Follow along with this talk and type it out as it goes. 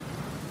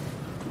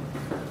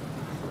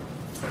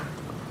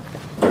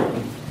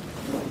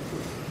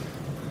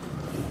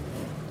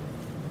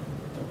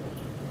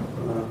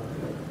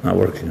Not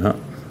working, huh?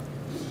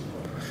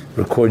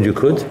 Record you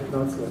could?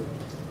 No, it's good.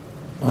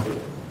 Oh,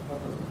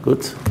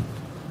 good.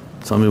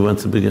 Tell me when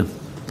to begin.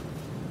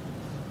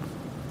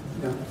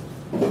 Yeah.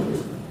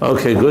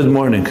 Okay, good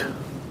morning.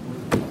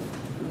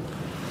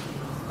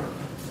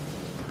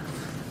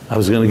 I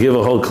was going to give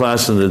a whole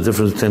class on the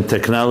difference between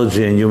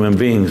technology and human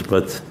beings,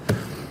 but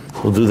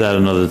we'll do that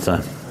another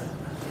time.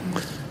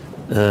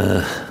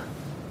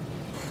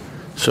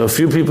 So a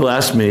few people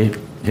asked me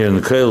here in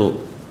the Koil,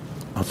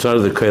 outside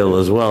of the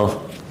Koil as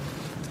well,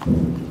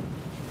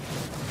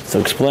 to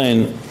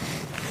explain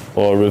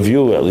or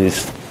review at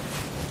least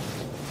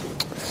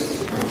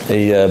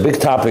a big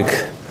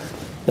topic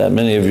that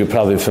many of you are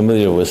probably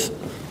familiar with.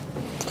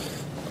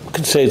 I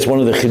could say it's one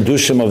of the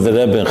chidushim of the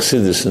Rebbe in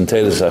Chassidus, in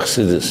Teres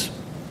HaChassidus.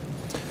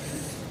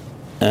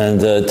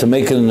 And to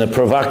make it a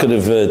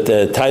provocative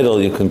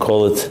title, you can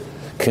call it,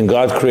 Can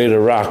God Create a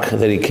Rock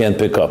That He Can't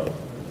Pick Up?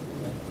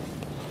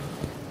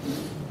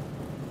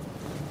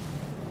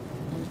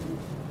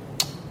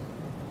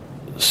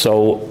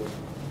 So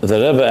the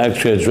Rebbe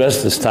actually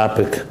addressed this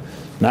topic,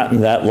 not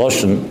in that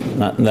lashon,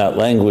 not in that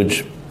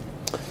language,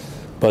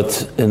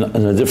 but in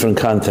a different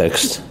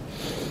context.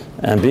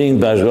 And being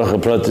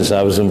B'Hashgacha Pratis,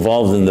 I was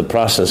involved in the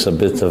process a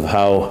bit of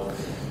how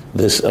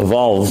this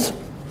evolved.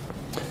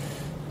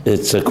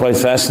 It's quite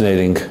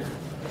fascinating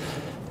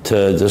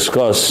to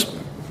discuss.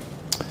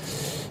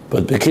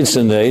 But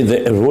in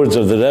the words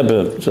of the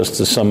Rebbe, just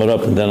to sum it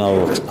up, and then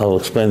I'll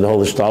explain the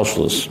whole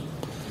Ishtalshlus.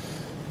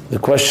 The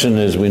question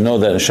is, we know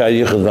that in Shai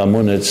Yichud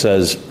V'Amunah it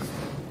says,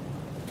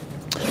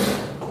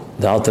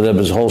 the Alter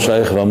Rebbe's whole Shai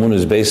Yichud V'Amunah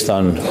is based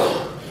on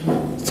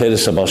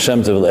Teres HaBaal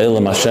Shem Tov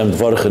Elam Hashem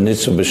Dvorcha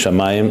Nitzu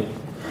B'Shamayim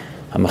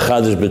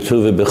HaMachadish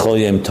B'Tuvi B'Chol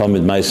Yem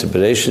Tomid Ma'aseh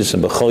Bereishis,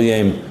 and B'Chol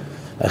Yem,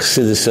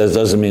 Chassidus says,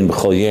 doesn't mean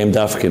B'Chol Yem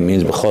Dafke, it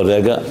means B'Chol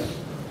Rega.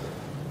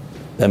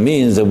 That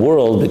means the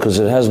world, because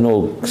it has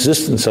no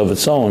existence of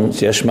its own,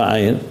 it's Yesh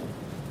Ma'ayin,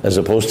 as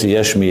opposed to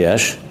Yesh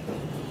Miyesh.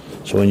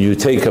 So when you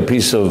take a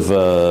piece of,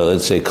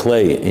 let's say,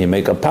 clay, and you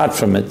make a pot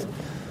from it,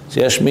 it's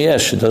Yesh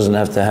Miyesh. It doesn't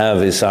have to have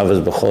a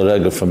Savas B'Chol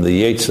Rega from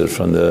the Yetzer,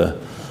 from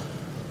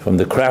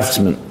the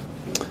craftsman.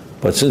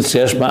 But since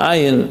Yesh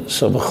Ma'ayin,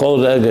 so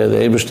B'Chol Rega, the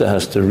Eibishter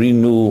has to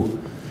renew,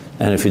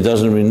 and if he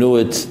doesn't renew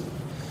it,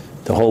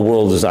 the whole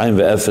world is Ayin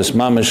Ve'efes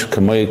Mamish,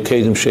 Kamoy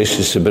Kedem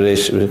Sheishis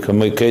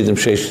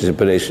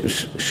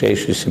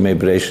Yimei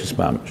Bereishis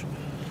Mamish.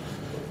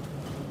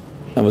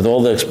 And with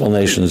all the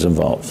explanations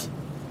involved.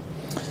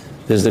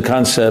 There's the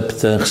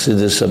concept in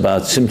Chassidus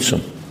about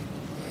Tzimtzum,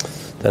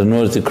 that in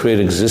order to create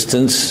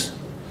existence,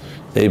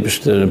 the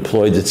Eibishter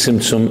employed the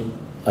Tzimtzum,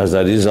 as the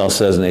Arizal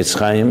says in Eitz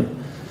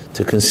Chaim,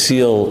 to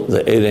conceal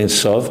the Eir Ein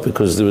Sof,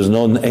 because there was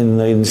no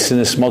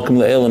Sinis Mokim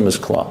Le'elam as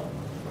Klal.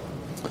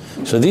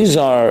 So these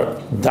are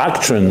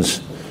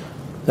doctrines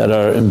that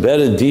are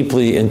embedded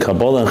deeply in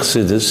Kabbalah and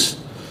Chassidus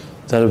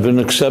that have been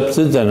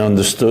accepted and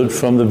understood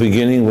from the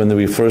beginning when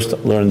we first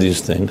learned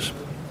these things.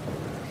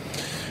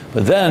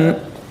 But then,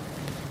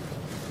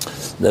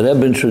 the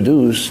Rebbe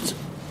introduced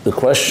the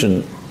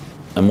question,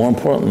 and more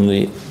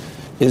importantly,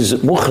 is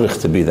it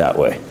mukhrich to be that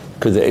way?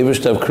 Could the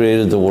Eibishter have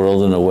created the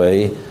world in a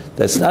way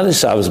that's not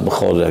Isavas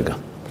B'Chol Rega?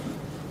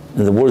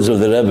 In the words of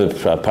the Rebbe,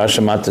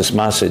 Parsha Matis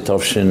Maseh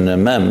Tovshin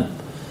Mem,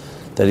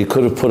 that he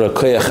could have put a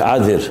koyach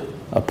adir,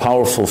 a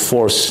powerful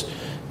force,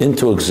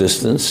 into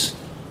existence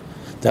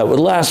that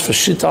would last for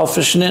shit al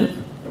fishnin.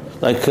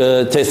 Like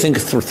they think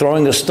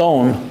throwing a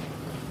stone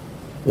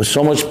with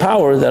so much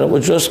power that it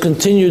would just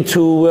continue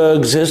to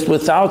exist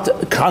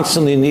without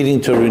constantly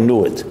needing to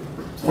renew it.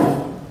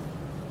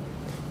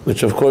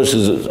 Which of course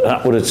is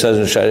not what it says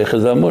in Shai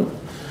Yichud V'Amunah.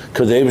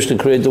 Could the Eibishter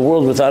create the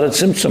world without a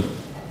tzimtzum?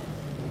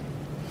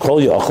 Kol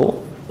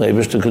Yachol, the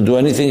Eibishter could do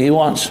anything he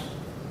wants.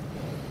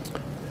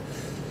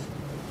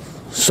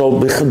 So,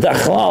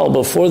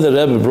 before the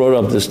Rebbe brought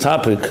up this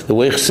topic, the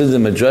way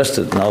Chassidim addressed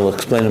it, and I'll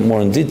explain it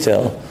more in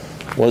detail,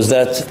 was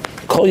that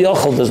Kol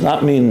Yachol does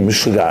not mean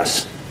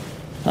Mishugas.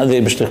 Not the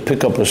Eibishter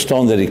pick up a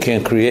stone that he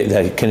can't create,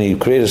 that can he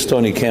create a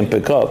stone he can't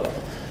pick up,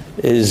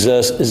 is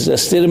a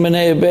stir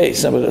minei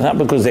base. Not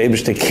because the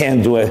Eibishter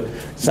can't do it,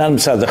 it's not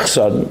Mitzad the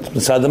Chesed, it's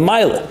Mitzad the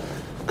Maila.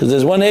 Because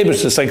there's one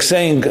Eibishter, it's like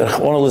saying,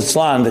 Onel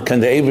Itzlan, that can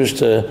the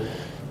Eibishter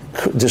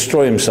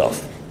destroy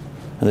himself?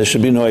 And there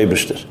should be no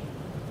Eibishter.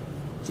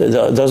 It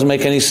doesn't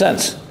make any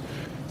sense.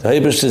 The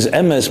Eibishter is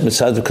emes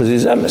mitzad because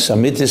he's emes.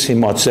 Amitis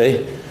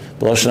himotzei,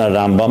 b'loshen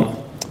Rambam,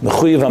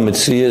 mechuyev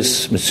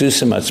hamitziyas,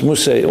 mitzusim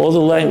atzmusei. All the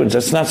language.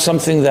 That's not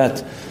something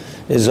that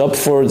is up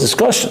for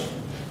discussion.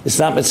 It's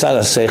not mitzad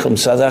haseichel,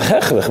 mitzad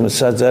hachechrech.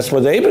 Mitzad. That's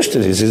what the Eibishter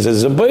is. He's a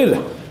zebayre.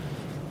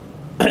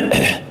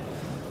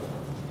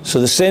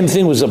 So the same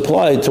thing was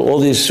applied to all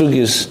these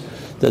sugyas.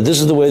 That this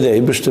is the way the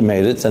Eibishter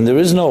made it, and there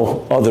is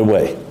no other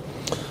way.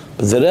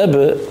 But the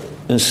Rebbe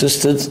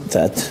insisted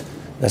that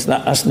that's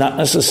not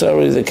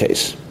necessarily the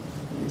case.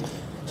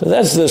 So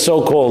that's the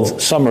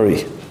so-called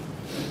summary.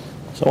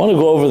 So I want to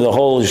go over the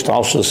whole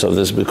ishtalshlus of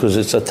this because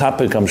it's a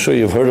topic I'm sure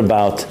you've heard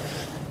about,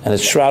 and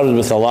it's shrouded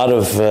with a lot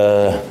of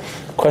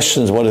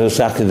questions. What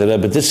exactly the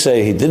Rebbe did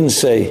say, he didn't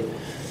say,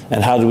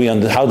 and how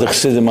the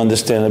Chassidim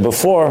understand it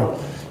before,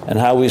 and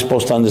how we're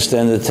supposed to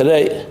understand it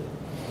today.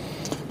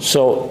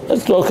 So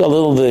let's look a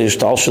little the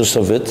ishtalshus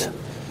of it,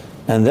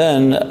 and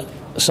then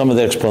some of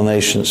the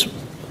explanations.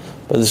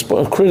 But it's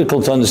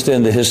critical to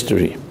understand the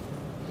history.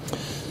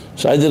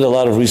 So I did a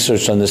lot of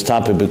research on this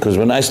topic because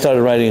when I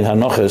started writing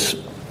Hanochas,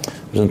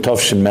 it was in Tov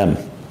Shin Mem.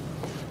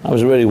 I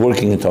was already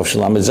working in Tov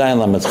Shin Lamed Zayin,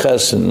 Lamed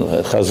Ches, and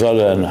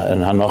Chazara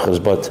and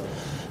Hanochas, but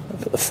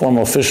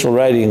formal official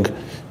writing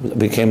I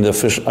became the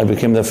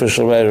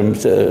official writer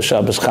of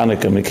Shabbos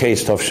Chanukah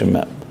Miketz Tov Shin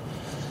Mem.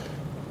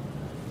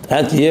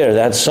 That year,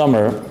 that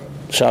summer,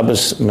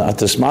 Shabbos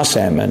Matas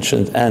Maseh I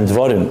mentioned, and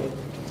Dvorim.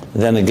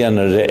 Then again,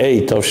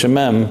 Re'ei Tov Shin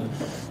Mem,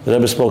 the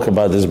Rebbe spoke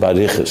about this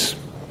Barichas.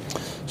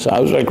 So I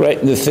was like right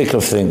in the thick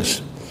of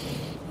things.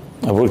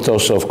 I worked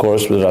also, of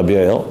course, with Rabbi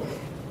Yael,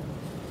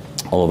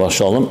 Olav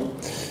Shalom,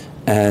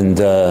 and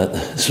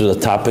this was a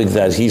topic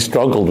that he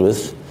struggled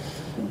with,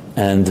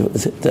 and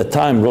at that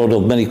time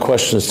wrote many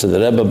questions to the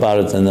Rebbe about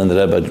it, and then the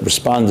Rebbe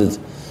responded.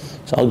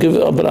 So I'll give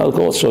it up, but I'll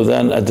go. So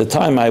then at the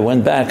time I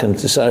went back and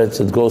decided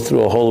to go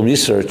through a whole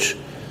research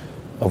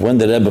of when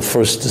the Rebbe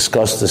first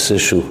discussed this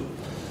issue.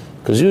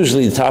 Because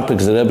usually the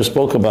topics the Rebbe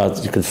spoke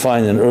about you could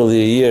find in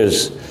earlier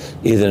years,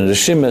 either in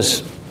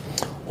Rishimis,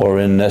 or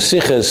in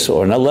Siches,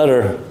 or in a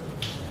letter.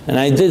 And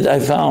I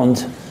found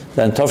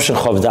that in Tov Shin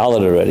Chav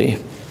Dalet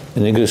already,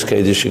 in English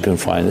Kaddish you can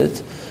find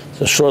it.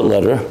 It's a short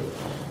letter.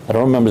 I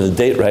don't remember the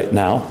date right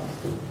now.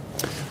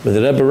 But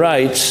the Rebbe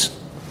writes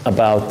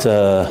about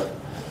the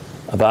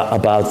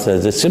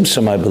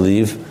Tzimtzum, I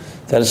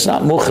believe, that it's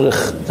not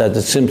mukhrich that the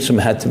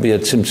Tzimtzum had to be a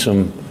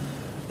Tzimtzum.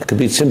 It could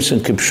be Tzimtzum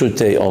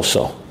Kipshute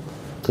also.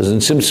 Because in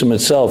Tzimtzum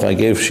itself, I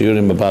gave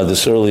shiurim about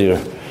this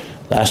earlier,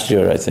 last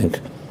year I think,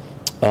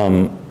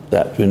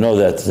 that we know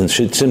that in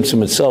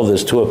Tzimtzum itself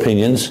there's two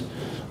opinions,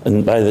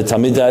 and by the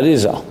Talmid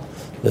Arizal,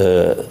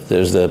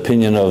 there's the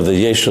opinion of the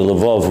Yeshua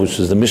Levov, which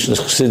is the Mishnah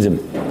Chassidim,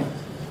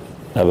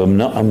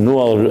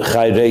 Amnual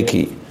Chai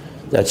Reiki,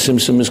 that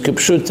Tzimtzum is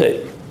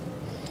Kipshute.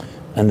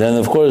 And then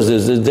of course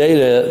there's the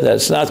data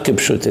that's not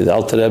Kipshute. The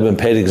Alter Rebbe in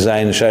Perek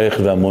Zayin Shaykh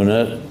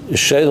V'Amunah is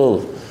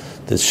Shedel,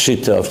 the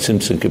Shita of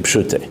Tzimtzum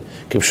Kipshute.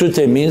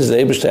 Kipshute means the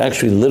Eibishter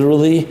actually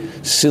literally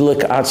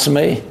silik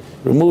atzmei,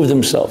 removed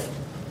himself.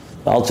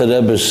 The Alter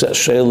Rebbe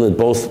shailed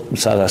both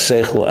mitzad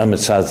haseichel and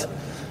mitzad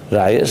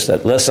rayas,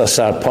 that les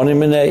asar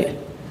poniminei,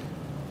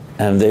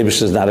 and the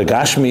Eibishter is not a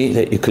gashmi,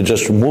 that he could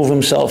just remove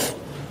himself.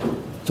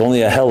 It's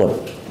only a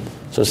helam.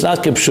 So it's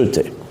not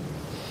Kipshute,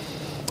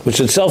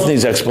 which itself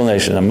needs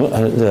explanation.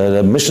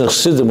 The Mishnah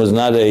Chassidim was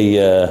not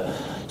a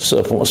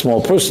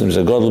small person, he was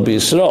a Gadol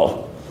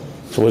B'Yisrael.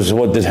 So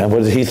what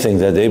did he think,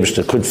 that the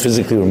Eibishter could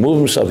physically remove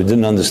himself? He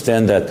didn't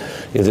understand that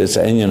it's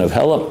an inyan of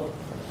Helam.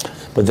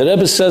 But the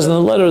Rebbe says in the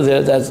letter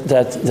there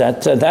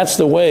that's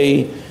the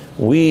way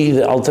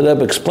the Alter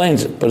Rebbe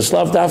explains it. But it's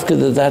lav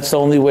dafka that's the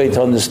only way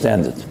to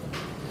understand it.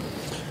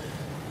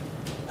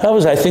 That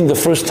was, I think, the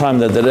first time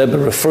that the Rebbe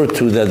referred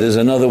to that there's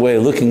another way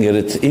of looking at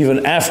it,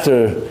 even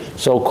after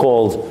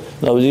so-called,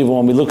 even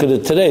when we look at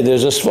it today,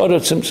 there's a svara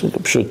tzimtzum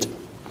kipshut.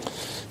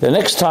 The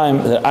next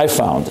time that I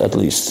found, at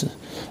least,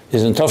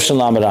 is in Tov Shin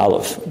Lamed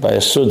Aleph by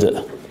a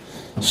Suda.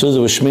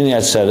 Suda was Shmini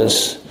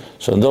Atzeres.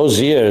 So in those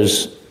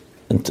years,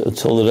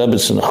 until the Rebbe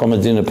and the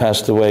Chomadina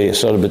passed away,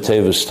 Yesod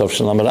B'Tevis, Tov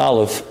Shin Lamed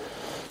Aleph,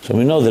 so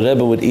we know the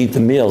Rebbe would eat the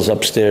meals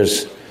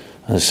upstairs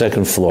on the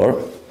second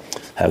floor,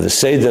 have the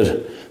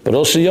Seder, but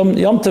also Yom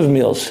Tov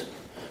meals.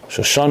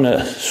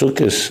 Shoshana,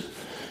 Sukkos,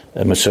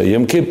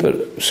 Yom Kippur,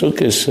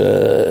 Sukkos,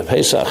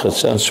 Pesach,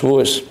 and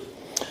Shavuos.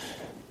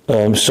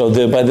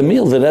 So by the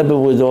meal, the Rebbe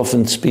would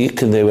often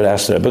speak, and they would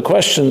ask the Rebbe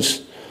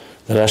questions.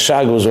 The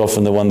Rashag was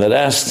often the one that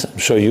asked. I'm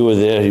sure you were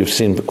there. You've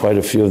seen quite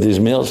a few of these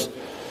meals.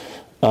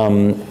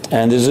 And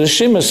there's a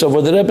shimas of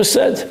what the Rebbe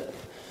said.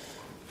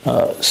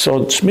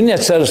 So Shmini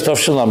Atzeres Tov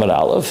Shin Lamed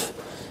Aleph,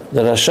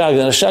 the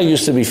Rashag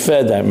used to be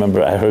fed. I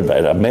remember I heard by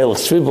Rab Melech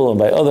Tzvibel and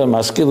by other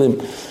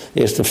maskilim,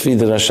 he used to feed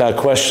the Rashag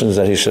questions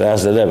that he should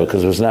ask the Rebbe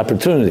because it was an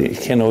opportunity. You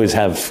can't always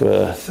have.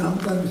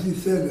 Sometimes he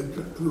said it,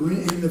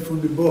 in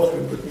from the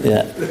Bochum.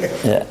 Yeah,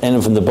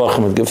 in from the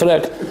Bochum would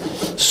gefrek.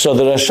 So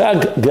the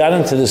Rashag got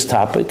into this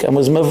topic and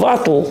was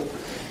mevatel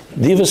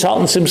divas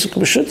halten tzimtzum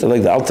kipshute,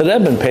 like the Alter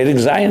Rebbe in Perek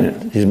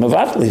Zayin. He's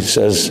mevatel. He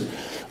says,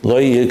 "Lo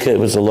yike," it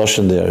was the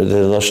lashon there. The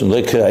lashon lo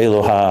yike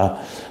elo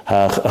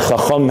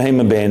ha-chacham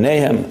heima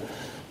beinehem,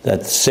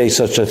 that say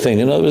such a thing.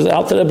 You know, it was the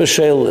Alter Rebbe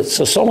sheil.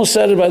 So someone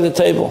said it by the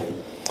table.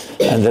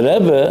 And the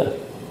Rebbe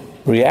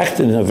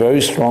reacted in a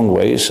very strong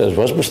way. He says,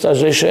 "What's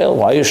b'stajei sheil?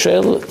 Why you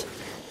sheil it?"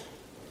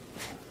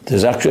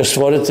 There's actually a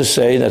svara to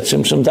say that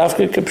tzimtzum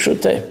dafka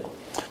kipshute.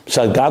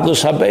 So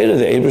godless habeira,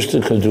 the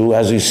Eibishter could do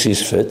as he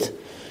sees fit.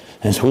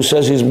 And who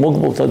says he's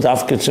mugbal to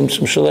dafka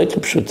tzimtzum shalei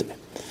kipshute?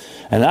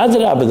 And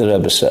Adrabah, the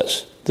Rebbe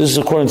says, this is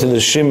according to the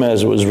Shema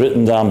as it was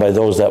written down by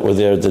those that were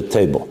there at the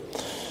table,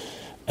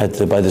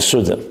 by the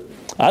Suda.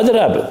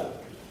 Adrabah,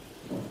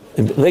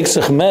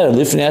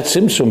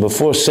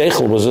 before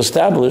Seichel was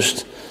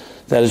established,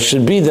 that it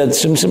should be that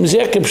Tzimtzum is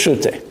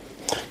Kipshute.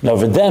 Now,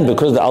 but then,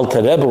 because the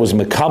Alter Rebbe was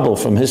mekabel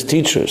from his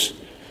teachers,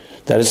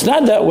 that it's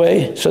not that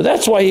way, so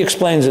that's why he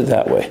explains it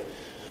that way.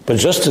 But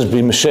just to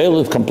be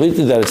Meshayel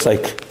completely, that it's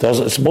like,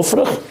 it's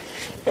Mufrach,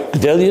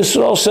 Gedel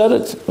Yisrael said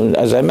it,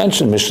 as I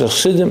mentioned, Mishnah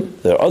Chassidim,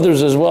 there are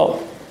others as well.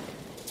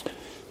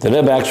 The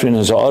Rebbe actually in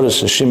his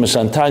Ha'aris, Shimas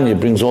Antanya,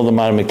 brings all the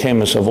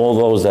Marmikemis of all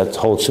those that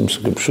hold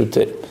Simcha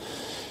Kipshute.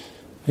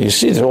 You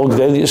see, they're all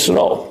Gedel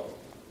Yisrael.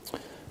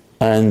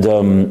 And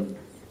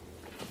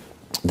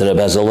the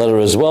Rebbe has a letter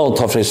as well,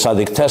 Tafrei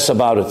Sadik Tes,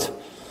 about it.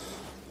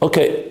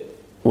 Okay,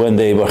 when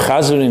they were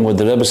chazering what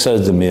the Rebbe said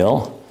at the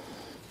meal,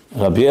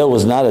 Rabbi El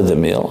was not at the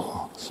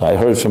meal. So I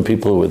heard from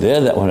people who were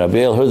there that when Rabbi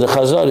El heard the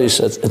chazar, he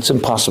said, it's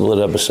impossible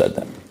the Rebbe said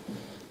that.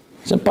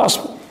 It's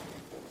impossible.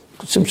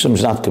 Tzimtzum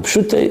is not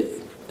Kipshute,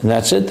 and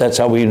that's it. That's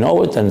how we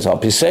know it, and it's al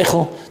pi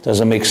seichel.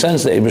 Doesn't make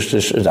sense.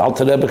 The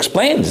Alter Rebbe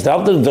explains. The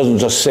Alter doesn't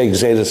just say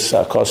Gzeres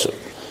Kosov.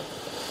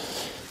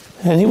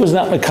 And he was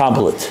not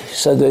mekabel it. He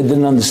said they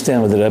didn't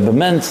understand what the Rebbe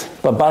meant,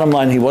 but bottom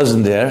line, he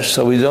wasn't there,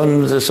 so we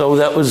don't. So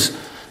that was,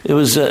 it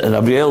was.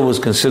 Rabbi El was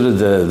considered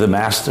the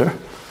master.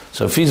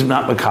 So if he's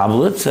not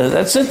mekabel it,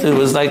 that's it. It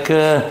was like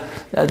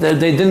they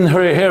didn't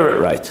hear it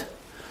right.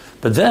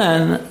 But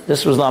then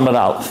this was Lamed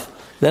Aleph.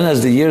 Then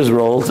as the years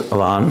rolled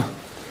on,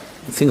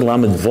 I think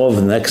Lamed Vov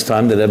the next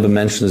time the Rebbe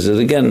mentions it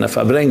again.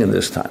 Nefabrengen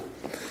this time.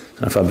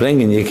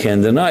 Nefabrengen, you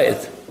can't deny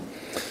it.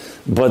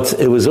 But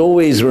it was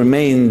always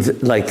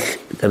remained like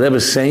the Rebbe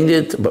is saying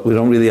it, but we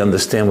don't really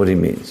understand what he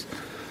means.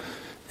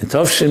 In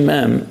Tov Shin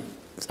Mem,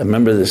 I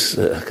remember this,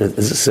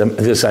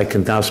 this I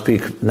can now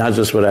speak, not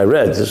just what I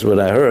read, this is what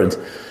I heard,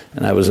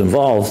 and I was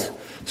involved.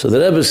 So the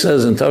Rebbe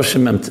says in Tov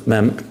Shin Mem,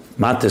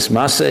 Matis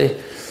Maseh,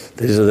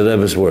 these are the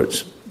Rebbe's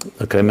words,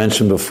 like I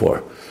mentioned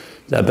before.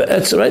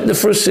 It's right in the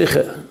first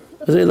Sikha.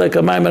 Like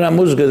a Maimon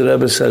HaMuzga, the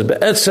Rebbe says,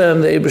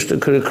 Be'etzem, the Eibishter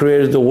could have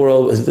created the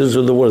world, these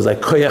are the words,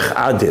 like Koyach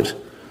Adir.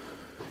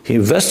 He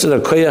invested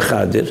a koyach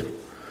adir.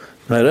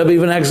 My Rebbe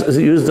even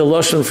used the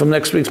lashon from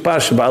next week's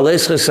parsha.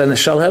 And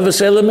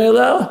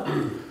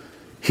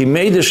he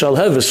made the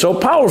shalheves so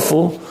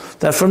powerful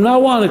that from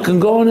now on it can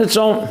go on its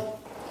own.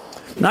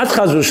 Not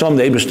chaz v'shalom,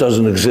 the Eibush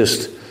doesn't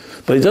exist,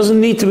 but he doesn't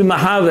need to be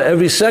mahava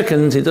every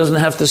second. He doesn't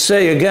have to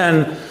say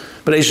again,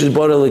 Bereishis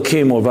bara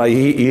Elokim, or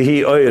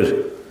Vayihi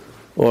Oyer,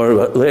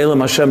 or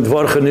Le'elam Hashem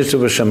Dvorcha Nitzu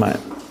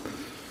V'Shamayim.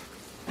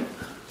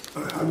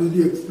 How did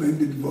he explain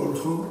the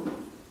Dvorcha?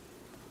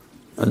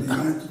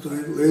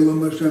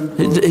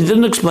 He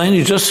didn't explain.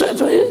 He just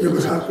said. I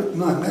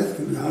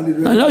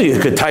know you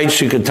could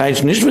teach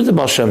nicht with the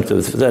Baal Shem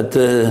Tov.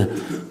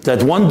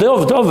 That one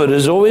dover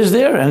is always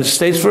there and it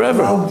stays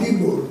forever.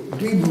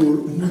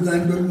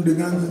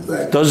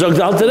 Those are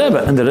the Alter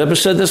Rebbe, and the Rebbe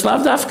said this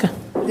lav dafka.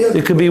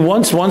 It could be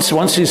once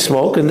he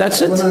spoke, and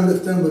that's it. I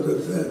understand what I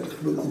said.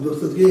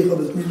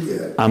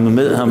 I'm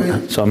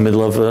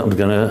middle of. I'm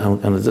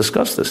gonna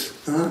discuss this.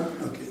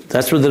 Okay.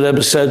 That's what the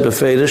Rebbe said.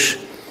 Befedish.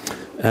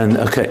 And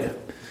okay,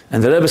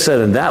 and the Rebbe said,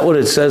 and that what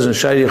it says in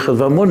Shari Yechad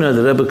V'Amunah,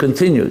 the Rebbe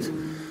continued,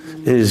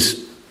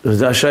 is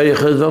the Shari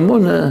Yechad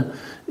V'Amunah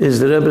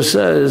is the Rebbe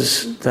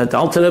says that the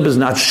Alter Rebbe is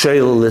not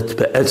Sheilit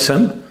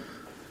Be'etzem,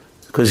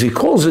 because he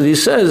calls it, he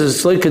says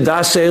it's like a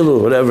Das Elu,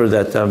 whatever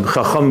that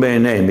Chacham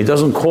Be'eneim. He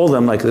doesn't call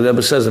them like the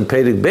Rebbe says in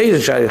Perek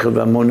Beis Shari Yechad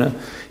V'Amunah.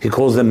 He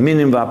calls them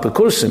Minim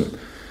V'Apekursim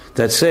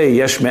that say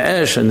Yesh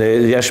Me'esh and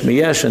they Yesh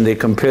Me'esh, and they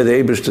compare the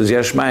Eibush to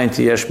Yesh Ma'in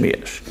to Yesh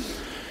Me'esh.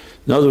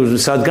 In other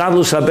words, Sad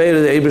Gadlus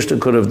Habeira, the Eibishter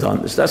could have done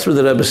this. That's what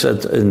the Rebbe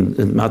said in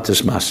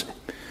Matis Maseh.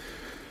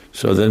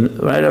 So then,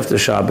 right after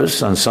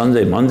Shabbos, on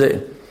Sunday,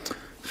 Monday,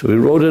 so we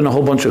wrote in a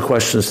whole bunch of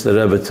questions to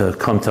the Rebbe to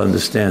come to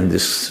understand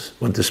this,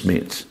 what this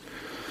means.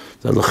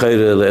 The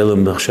L'cheire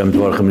Le'elam B'Hashem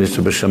Dvarchem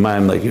Nitzu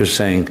B'Shamayim, like you're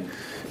saying,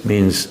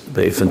 means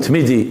Be'ifan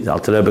Tmidi. The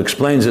Alter Rebbe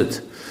explains it.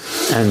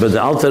 But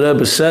the Alter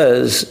Rebbe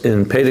says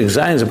in Perek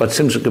Zayin about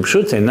Simcha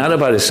Kipshutei, not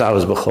about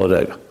Isavas B'chol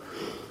Rega.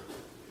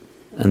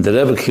 And the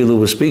Rebbe Kilu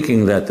was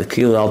speaking that the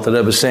Kilu Alter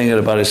Rebbe saying it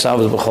about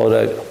Isavas B'chol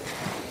Rega.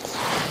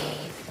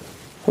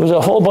 There was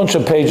a whole bunch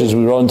of pages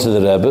we wrote into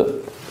the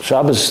Rebbe.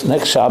 Shabbos,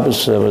 next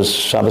Shabbos was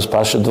Shabbos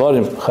Pasha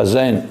Dvarim,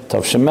 Chazain,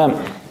 Tov Shem Mem.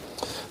 It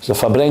was a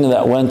Farbrengen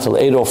that went till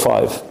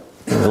 8:05,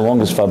 the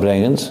longest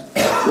Farbrengens,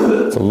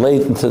 till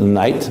late into the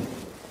night,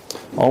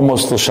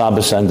 almost till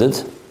Shabbos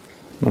ended.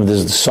 Remember, this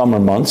is the summer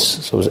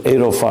months, so it was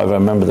 8:05. I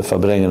remember the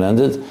Farbrengen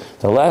ended.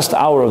 The last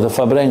hour of the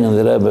Farbrengen,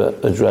 the Rebbe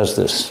addressed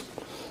this.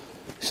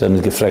 He said,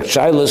 "Gefrekt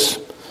Shailas."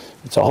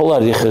 It's a whole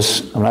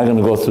arichas. I'm not going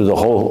to go through the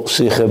whole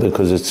sikha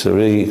because it's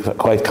really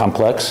quite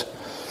complex.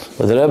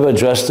 But the Rebbe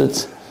addressed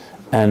it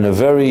in a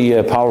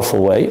very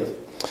powerful way,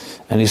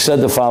 and he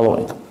said the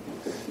following: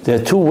 there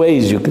are two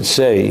ways you could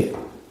say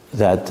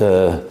that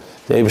the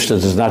Eibishter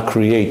does not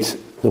create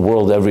the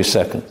world every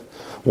second.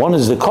 One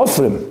is the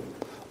kofrim,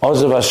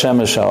 Ozav Hashem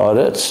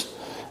Ha'aretz,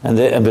 and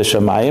the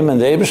B'Shamayim, and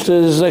the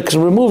Eibishter is like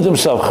removed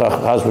himself,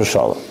 Chaz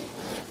V'Shalom.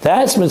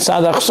 That's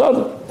mitzad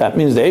achsod. That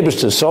means the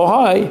Eibishter is so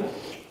high,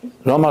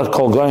 Romar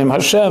Kol Goyim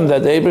Hashem,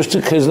 that the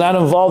Eibishter has not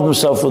involved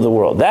himself with the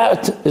world.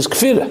 That is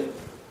kfirah.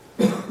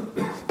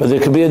 But there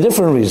could be a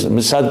different reason.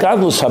 Mitzad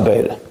Gadlus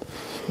Habeira.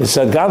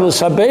 Mitzad Gadlus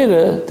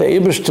Habeira, the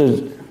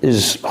Eibishter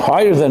is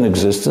higher than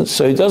existence,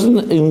 so he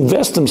doesn't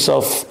invest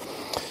himself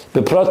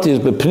bepratis,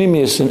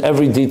 beprimius in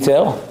every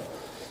detail.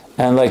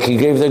 And like he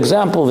gave the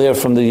example there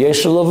from the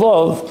Yeshua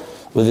Levov,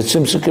 with the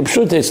Tzimtzum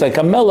Kipshute, it's like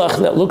a melech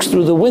that looks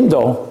through the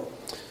window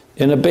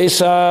in a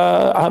Beis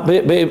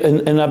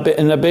in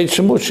a Beit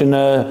Shemush, in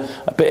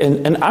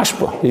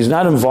Ashba. He's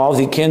not involved.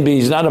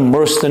 He's not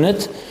immersed in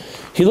it.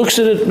 He looks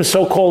at it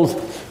so-called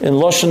in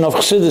Lashon of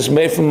Chassidus,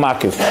 made from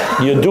Makif,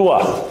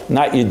 Yedua,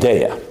 not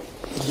Yedeya,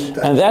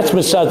 and that's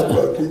Mitzad.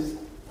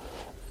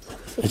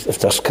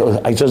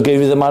 I just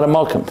gave you the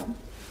Maramokim.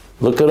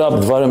 Look it up,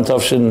 Dvarim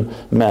Tovshin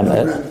Mem.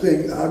 I'm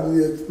saying, how do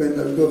you explain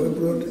Hashgacha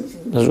Pratis?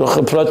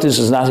 Hashgacha Pratis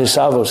is not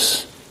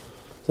Hisavos.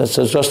 That's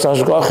just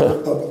Hashgacha.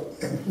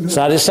 It's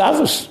not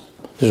Hisavos.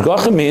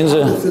 Hashgacha means...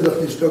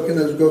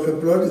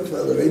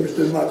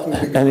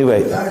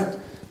 Anyway,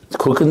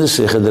 Cook in the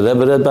Sikha, the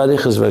Rebbe read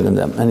Barichas wegen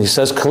them. And he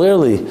says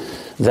clearly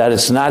that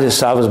it's not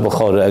Hisavos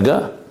b'chol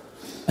rega,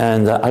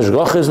 and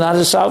Hashgacha is not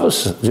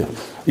Hisavos.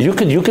 You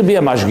could be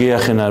a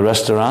mashgiach in a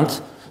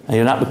restaurant, and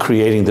you're not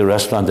creating the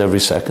restaurant every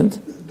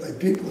second.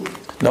 People.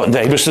 No, the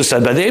Eibishter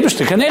said, but the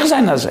Eibishter kann nicht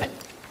sein, also.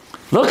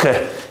 Look,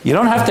 you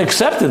don't have to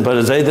accept it, but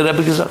it's the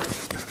Rebbe gesagt.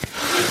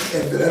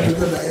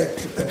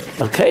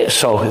 Okay,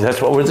 so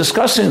that's what we're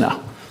discussing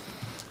now.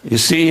 You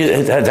see,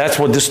 that's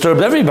what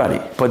disturbed everybody.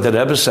 But the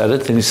Rebbe said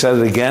it, and he said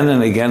it again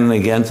and again and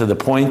again to the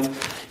point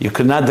you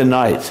could not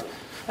deny it.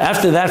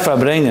 After that,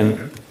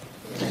 Farbrengen,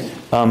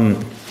 I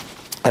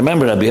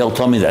remember Rabbi El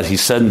told me that. He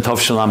said in Tov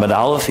Shalom at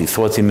Aleph, he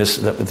thought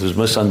that it was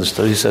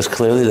misunderstood. He says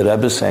clearly the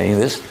Rebbe is saying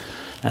this.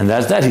 And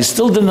that's that. He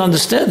still didn't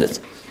understand it.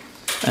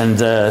 And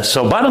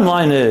so bottom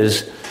line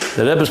is,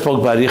 the Rebbe spoke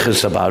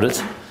Barichas about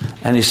it,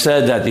 and he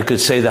said that you could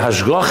say the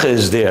Hashgacha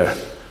is there,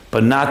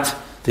 but not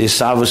the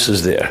Isavus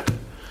is there.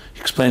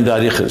 He explained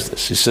Barichas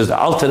this. He says the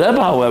Alter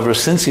Rebbe, however,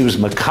 since he was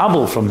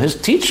makabel from his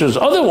teachers,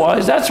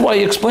 otherwise, that's why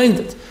he explained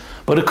it.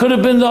 But it could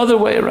have been the other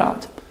way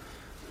around.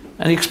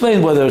 And he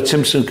explained whether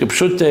Tzimtzum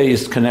Kipshute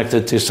is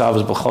connected to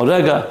Isavus b'chol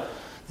rega.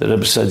 The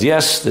Rebbe said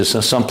yes. There's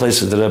some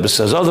places the Rebbe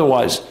says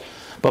otherwise.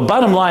 But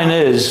bottom line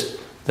is,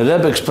 the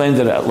Rebbe explained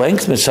it at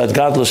length, Mitzad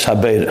Gadlus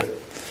Habeira.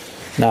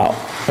 Now,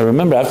 I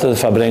remember after the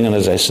Farbrengen,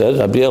 as I said,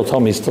 Abiel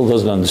told me he still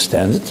doesn't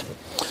understand it.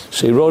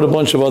 So he wrote a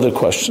bunch of other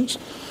questions.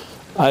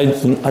 I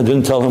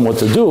didn't tell him what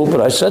to do, but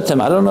I said to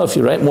him, I don't know if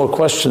you write more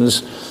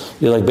questions,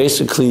 you're like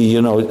basically,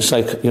 it's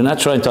like you're not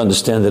trying to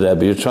understand the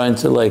Rebbe, you're trying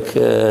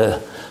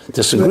to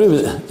disagree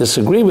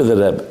with the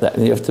Rebbe,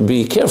 and you have to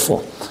be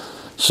careful.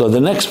 So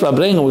the next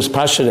Farbrengen was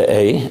Pasha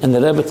A, and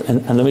the Rebbe,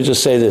 and let me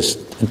just say this,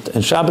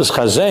 in Shabbos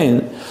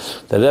Chazain,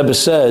 the Rebbe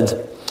said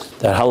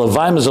that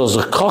Halavayim is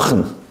also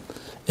kochen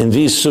in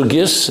these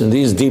sugyas, in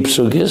these deep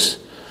sugyas,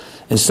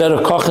 instead of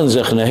kochen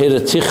zich nehere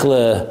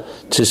tichle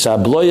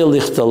tisabloya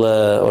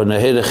lichtele, or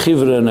nehere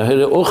chivre,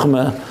 nehere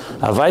uchme,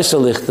 avaisa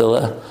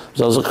lichtele,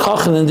 so also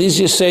kochen in these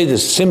you say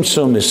this,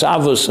 Tzimtzum,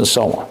 Isavus, and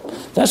so on.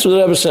 That's what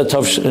the Rebbe said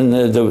in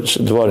the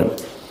Dvarim.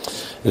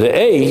 The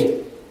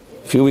A,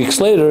 a few weeks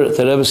later,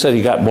 the Rebbe said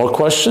he got more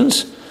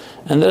questions,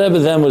 and the Rebbe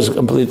then was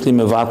completely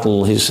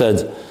mevatel. He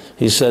said,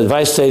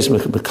 Weiss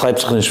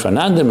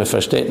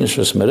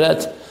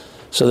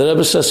so the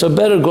Rebbe says, so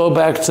better go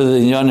back to the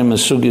Yonim and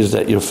Sugis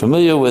that you're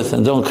familiar with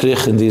and don't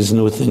krich in these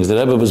new things. The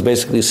Rebbe was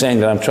basically saying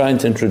that I'm trying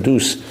to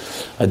introduce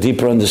a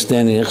deeper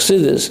understanding of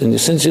Chassidus, and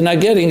since you're not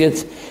getting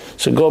it,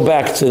 so go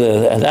back to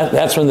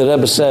that's when the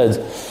Rebbe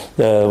said,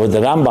 with the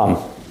Rambam,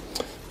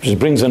 which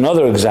brings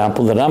another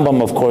example. The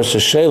Rambam, of course,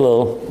 is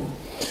Shelel.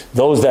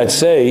 Those that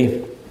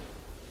say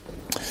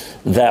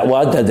that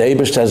the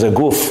Eibush has a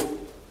goof,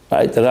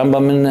 right? The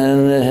Rambam and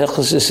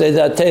Hilchos say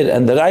that,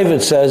 and the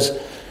Ravid says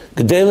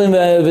Gedelim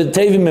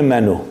v'tevim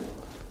imenu.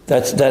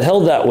 That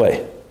held that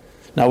way.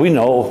 Now we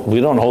know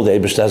we don't hold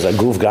Eibush has a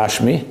goof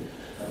gashmi,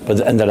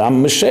 and the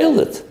Rambam mishailed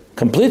it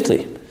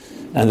completely,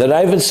 and the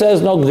Ravid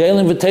says no,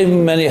 Gedelim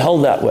v'tevim imenu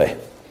held that way.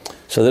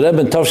 So the Rebbe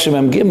in Tov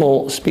Mem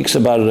Gimel speaks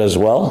about it as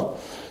well,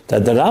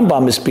 that the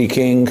Rambam is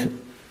speaking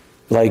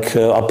like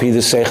Alpi the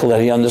Seichel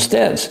that he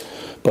understands.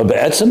 But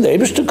Be'etzim, the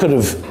Eibishter could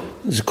have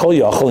Kol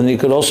Yachal, and he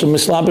could also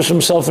mislabish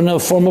himself in a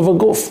form of a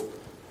goof,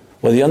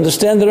 whether you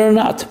understand it or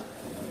not.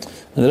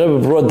 And the Rebbe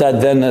brought that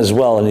then as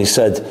well, and he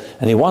said,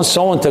 and he wants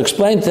someone to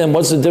explain to him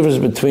what's the difference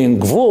between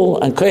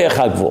Gvul and Koyach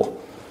HaGvul.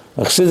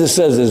 Chassidus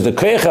says there's the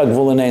Koyach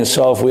HaGvul in Ein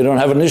Sof, we don't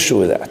have an issue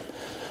with that.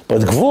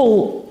 But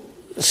Gvul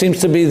seems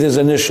to be there's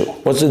an issue.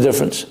 What's the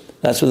difference?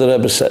 That's what the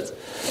Rebbe said.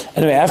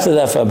 Anyway, after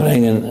that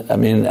Farbrengen,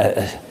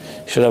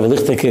 should have a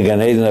lichtike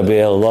Gan Eden.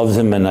 Abiel loved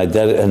him and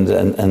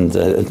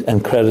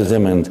credited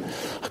him and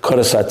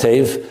Koras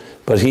Hatev,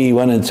 but he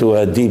went into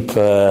a deep,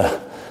 I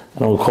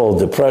don't call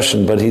it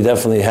depression, but he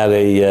definitely had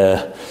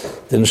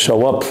didn't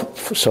show up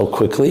so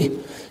quickly.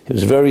 He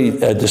was very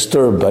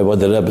disturbed by what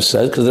the Rebbe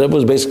said, because the Rebbe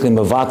was basically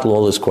mevatel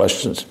all his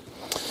questions.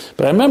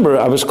 But I remember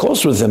I was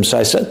close with him, so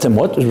I said to him,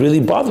 what was really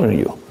bothering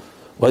you?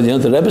 Well,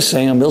 the Rebbe is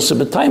saying, Milsa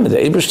B'Taima, the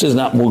Eibush is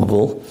not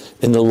mugbal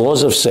in the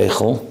laws of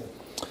Seichel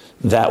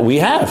that we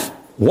have.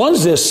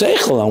 Once there's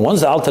Seichel and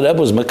once the Alter Rebbe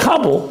was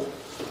Makabel,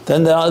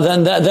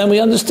 then we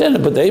understand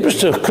it. But the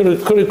Eibush could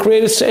have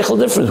created Seichel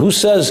different. Who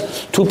says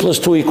 2 +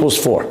 2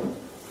 = 4?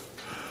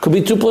 Could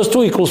be 2 plus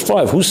 2 equals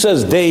 5. Who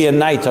says day and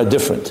night are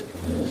different?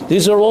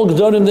 These are all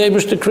Gedorim the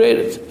Eibishter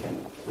created.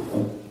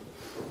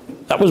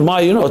 That was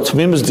my,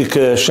 Tmimus dik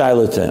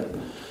shaila to him.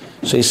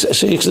 So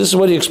this is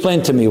what he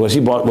explained to me, what's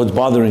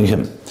bothering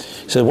him.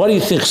 He said, why do you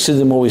think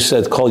Chassidim always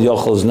said, Kol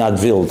Yochel is not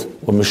Vild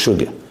or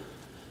Meshuggah?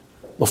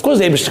 Well, of course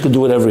the Eibishter could do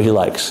whatever he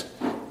likes.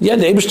 Yeah,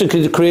 the Eibishter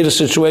could create a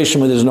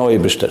situation where there's no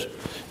Eibishter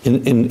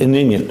in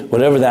Inyan,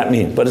 whatever that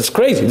means. But it's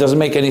crazy, it doesn't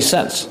make any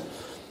sense.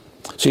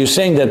 So you're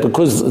saying that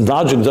because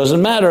logic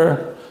doesn't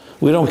matter,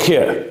 we don't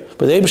care.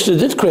 But the Eibishter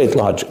did create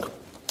logic.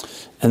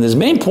 And his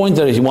main point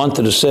that he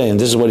wanted to say, and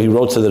this is what he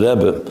wrote to the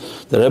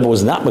Rebbe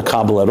was not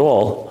Makabel at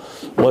all,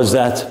 was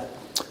that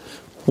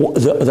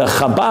the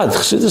Chabad,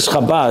 Chassidus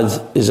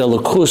Chabad, is a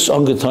Lakus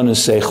Ongeton and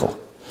Seichel.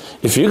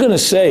 If you're going to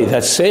say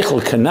that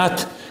Seichel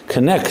cannot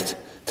connect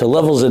to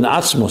levels in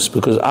Atzmus,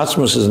 because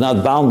Atzmus is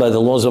not bound by the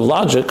laws of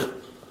logic,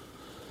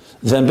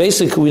 then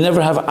basically we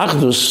never have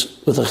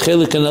Achdus with a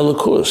Chelik and a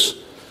Lakus.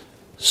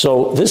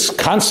 So this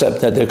concept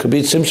that there could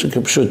be Tzimtzum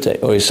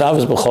Kipshute, or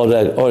Isavis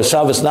B'choreg, or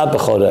Isavis not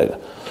B'choreg,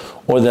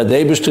 or that the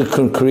Eibishter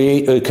can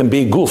create, can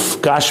be Guf,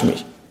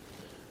 Gashmi,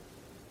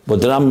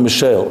 but Ram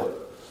Mishael.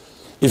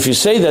 If you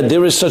say that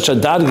there is such a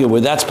darga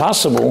where that's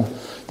possible,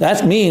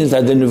 that means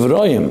that the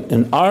Nivroim,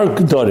 in our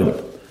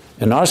Gedorim,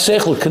 in our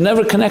Seichel, can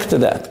never connect to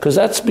that, because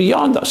that's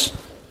beyond us.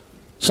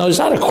 So it's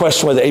not a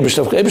question whether the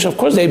Eibishter, of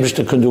course the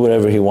Eibishter can do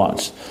whatever he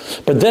wants.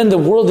 But then the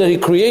world that he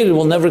created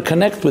will never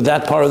connect with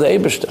that part of the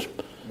Eibishter.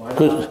 Why not?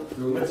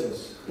 Through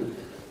mitzvahs.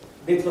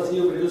 Mitzvahs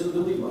you produce the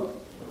Ligma.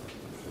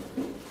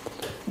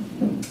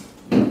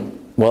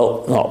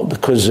 Well, no,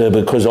 because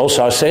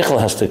also our Seichel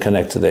has to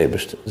connect to the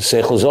Eibishter. The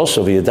Seichel is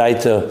also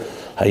v'yadaita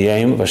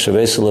hayim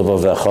v'shavesa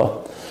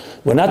levavecha.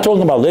 We're not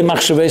talking about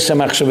le'machshavesa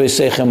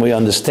machshavesechem, we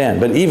understand.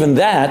 But even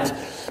that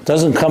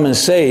doesn't come and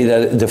say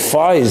that it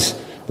defies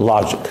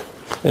logic.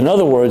 In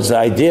other words, the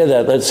idea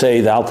that, let's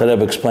say, the Alter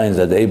Rebbe explains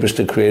that the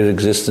Eibishter created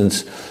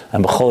existence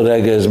and b'chol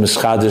rega is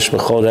mischadish,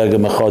 b'chol rega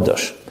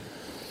mechodosh.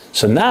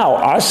 So now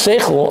our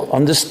Seichel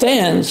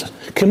understands,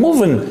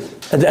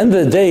 Kimuvin, at the end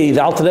of the day,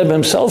 the Alter Rebbe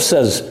himself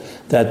says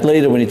that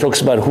later when he talks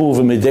about hu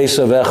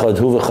v'midesa v'echad,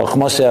 hu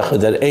v'chachmas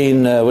echad, that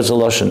ein, what's the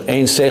Lashon?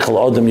 Ein Seichel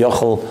odem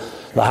yochel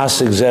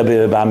lahasig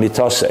zebe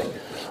b'amitose.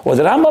 Or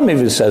the Rambam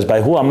even says,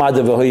 by hu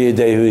amada v'hu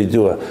yedei hu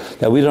yidua,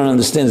 that we don't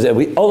understand, that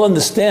we all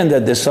understand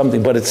that there's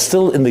something, but it's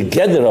still in the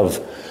gather of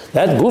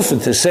that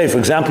gufa to say, for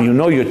example, you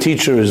know your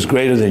teacher is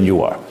greater than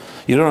you are.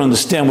 You don't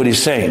understand what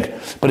he's saying.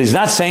 But he's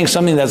not saying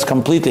something that's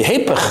completely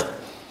hepech.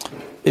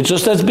 It's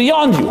just that's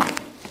beyond you.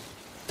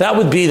 That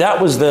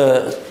was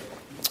the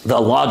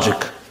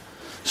logic.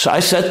 So I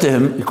said to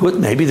him,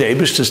 maybe the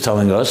Eibishter is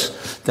telling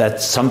us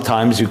that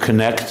sometimes you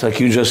connect, like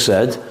you just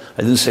said.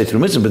 I didn't say through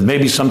mitzvah, but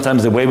maybe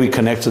sometimes the way we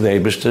connect to the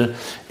Eibishter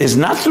is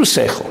not through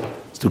Seichel.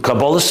 It's through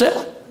Kabbalah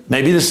Seichel.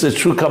 Maybe this is the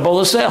true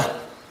Kabbalah Seichel.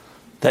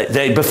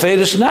 They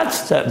beferish not,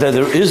 that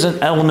there is an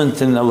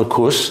element in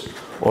Elikus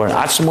or an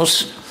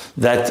Atzmus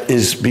that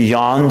is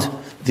beyond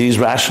these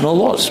rational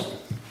laws.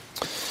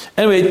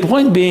 Anyway, the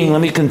point being,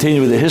 let me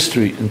continue with the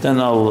history, and then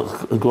I'll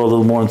go a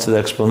little more into the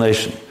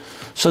explanation.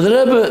 So the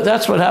Rebbe,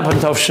 that's what happened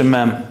to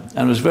Shemem,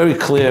 and it was very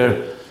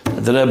clear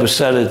that the Rebbe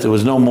said it. There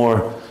was no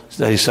more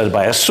that he said it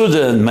by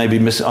Asuda and maybe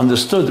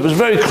misunderstood. It was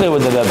very clear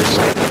what the Rebbe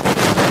said.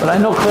 But I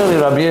know clearly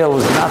Rabbi Yehuda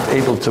was not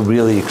able to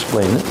really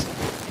explain it.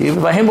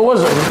 Even by him it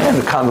was,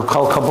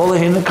 called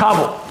Kabbalah in the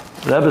Kabbalah.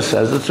 The Rebbe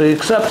says it, so he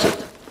accepts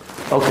it.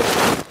 Okay.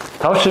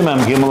 Tavshim Mem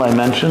Gimel I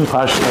mentioned,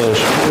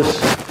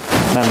 Shabbos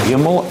Mem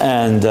Gimel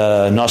and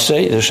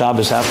Nosei, the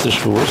Shabbos after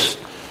Shavuos.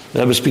 The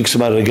Rebbe speaks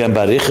about it again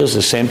by Riches,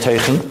 the same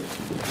Teichen.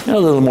 A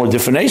little more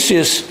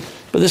differentious,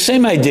 but the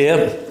same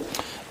idea.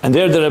 And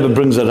there the Rebbe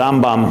brings a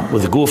Rambam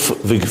with Guf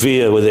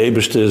V'Gviyah, with the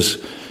Eibishter's,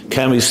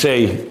 can we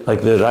say,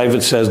 like the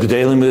Ravid says,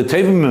 G'deilim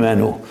V'Tevim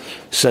Mimenu,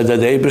 said that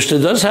the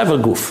Eibishter does have a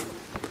Guf.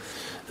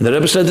 And the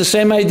Rebbe said the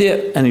same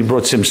idea, and he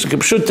brought Tzimtzum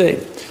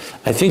Kipshute.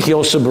 I think he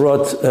also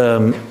brought,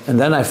 and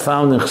then I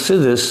found in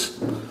Chassidus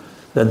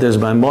that there's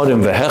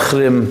Maimorim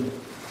V'Hechrim,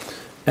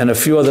 and a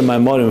few other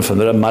Maimorim from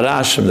the Rebbe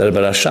Marash, from the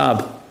Rebbe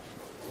Rashab.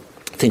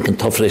 I think in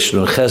Tofresh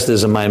Nunches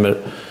there's a Maimer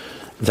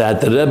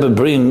that the Rebbe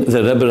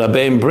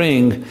Rabbeim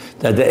bring,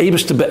 that the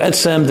Eibishter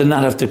Be'etzem did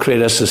not have to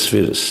create Esses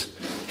Sfiris.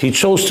 He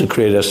chose to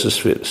create Esses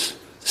Sfiris.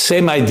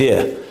 Same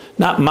idea.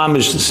 Not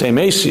Mamish, the same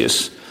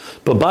Asius.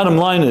 But bottom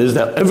line is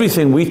that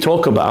everything we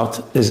talk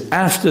about is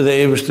after the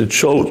Eibishter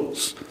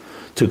chose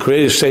to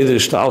create a Seder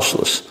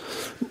Shtalshlus.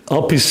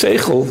 Al Pi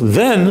Seichel,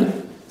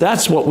 then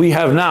that's what we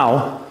have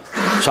now.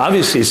 So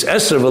obviously it's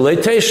Eser V'lei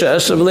Teisha,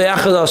 Eser V'lei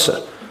Achad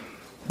Aser.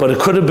 But it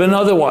could have been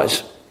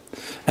otherwise.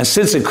 And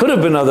since it could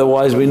have been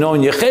otherwise, we know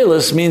in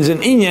Yechelis means in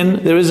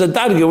Inyan there is a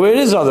darga where it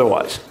is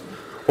otherwise.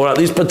 Or at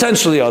least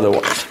potentially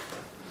otherwise.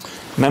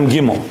 Mem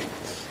Gimel.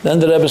 Then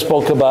the Rebbe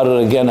spoke about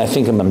it again, I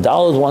think in Mem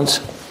Daled once.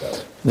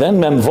 Then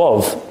Mem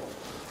Vov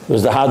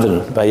was the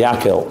Hadran by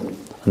Yakel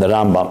and the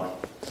Rambam.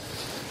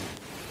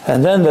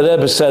 And then the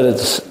Rebbe said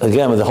it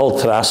again with the whole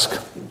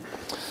Trask.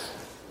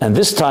 And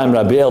this time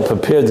Rabbi El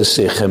prepared the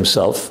Sikh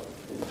himself.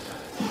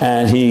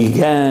 And he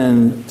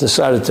again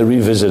decided to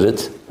revisit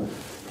it.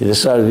 he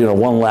decided,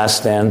 one last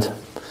stand.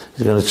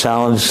 He's going to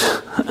challenge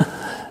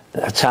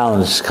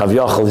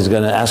Kavyochel. He's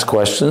going to ask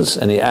questions,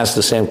 and he asked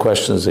the same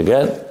questions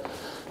again.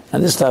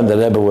 And this time the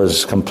Rebbe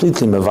was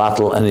completely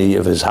mevatel any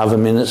of his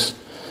havaminas.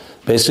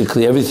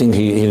 Basically everything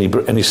he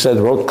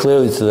wrote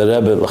clearly to the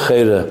Rebbe,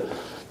 l'cheira,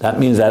 that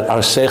means that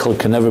our seichel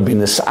can never be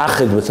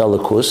nisachid with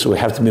Elokus, so we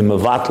have to be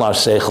mevatel our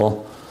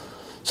seichel.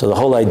 So the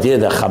whole idea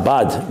that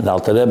Chabad, the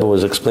Alter Rebbe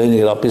was explaining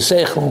it up his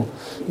seichel,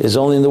 is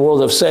only in the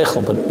world of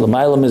seichel, but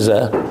l'mayla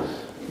mizeh,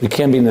 we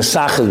can't be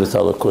nisachid with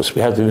Elokus,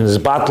 we have to be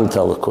nisbatel to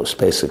Elokus,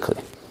 basically.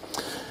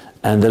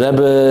 And the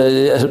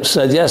Rebbe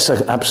said, yes,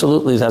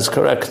 absolutely, that's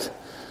correct.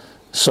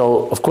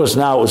 So, of course,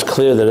 now it was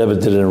clear that Rebbe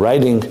did it in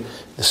writing,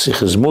 the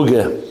Sichas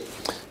Muge,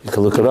 you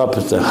can look it up,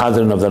 it's the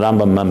Hadron of the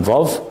Rambam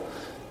Memvov,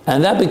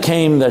 and that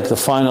became like the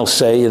final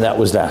say, that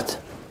was that.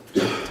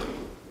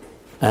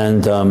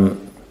 And the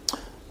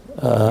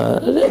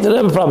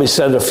Rebbe probably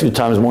said it a few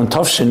times more in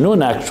Tafshin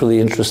Nun, actually,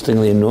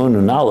 interestingly, in Nun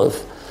and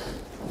Aleph,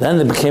 then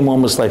it became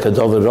almost like a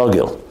Dovid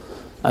Rogil.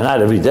 And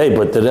not every day,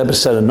 but the Rebbe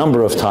said a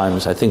number of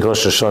times, I think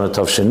Rosh Hashanah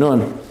Tafshin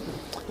Nun,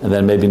 and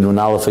then maybe Nun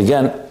Aleph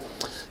again,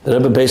 the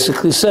Rebbe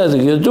basically said,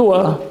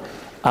 Yedua,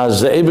 as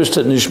the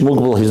Eibishter Nish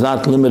Mugbal, he's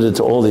not limited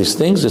to all these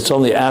things, it's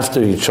only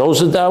after he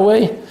chose it that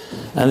way,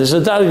 and there's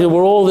a darga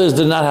where all this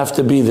did not have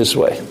to be this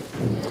way.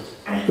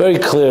 Very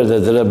clear that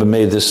the Rebbe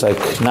made this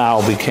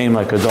now became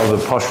like a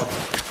Dovid Pasha.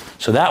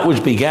 So that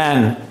which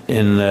began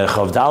in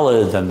Chav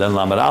Daled and then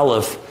Lamed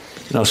Aleph,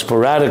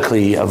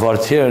 sporadically,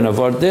 avart here and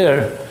avart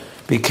there,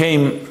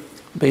 became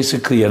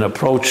basically an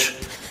approach.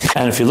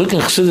 And if you look in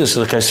Chassidus,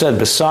 like I said,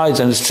 besides,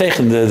 and it's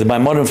taken the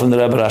Maimonim from the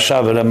Rebbe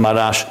Rashav, Rebbe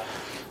Marash,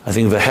 I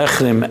think the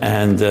Hechrim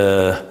and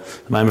the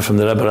Maimonim from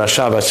the Rebbe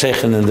Rashav are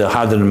taken in the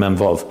Hadron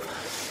Memvov.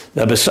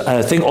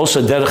 I think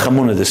also Derech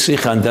Hamuna, the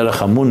Sicha and Derech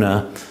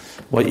Hamuna,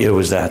 what year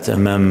was that?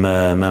 Mem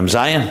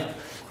Zayin?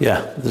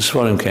 Yeah, the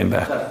Svarim came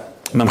back.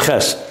 Mem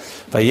Ches,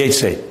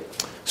 Vayetze.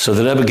 So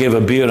the Rebbe gave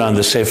a beer on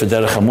the Sefer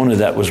Derech Hamuna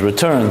that was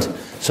returned.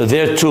 So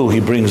there too he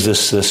brings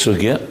this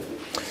sugya.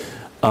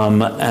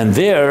 And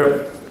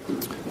there,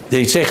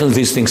 they take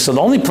these things. So the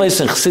only place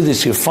in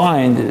Chassidus you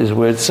find is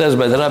where it says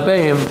by the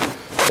Rabbeim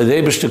that the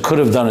Eibishter could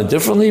have done it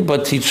differently,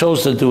 but he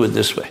chose to do it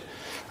this way.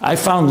 I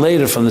found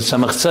later from the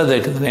Tzemach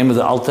Tzedek, in the name of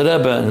the Alter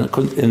Rebbe,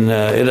 in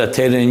Ira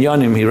Teira in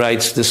Yonim, he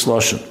writes this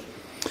lashon,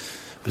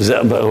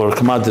 or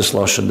Kamad this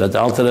lashon, that the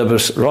Alter Rebbe,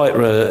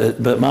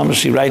 but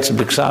Mamash, he writes in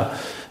Biksav,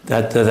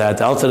 that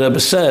the Alter Rebbe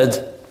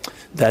said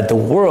that the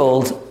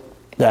world,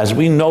 as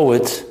we know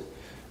it,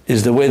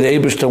 is the way the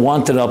Eibishter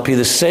wanted al pi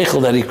the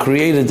seichel that he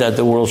created that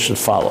the world should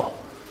follow.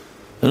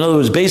 In other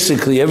words,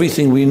 basically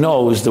everything we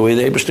know is the way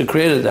the Eibishter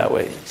created it that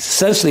way. It's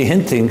essentially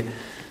hinting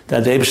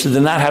that the Eibishter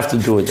did not have to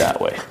do it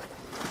that way.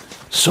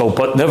 So,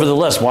 but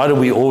nevertheless, why do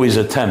we always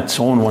attempt?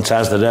 Someone once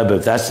asked the Rebbe,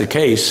 if that's the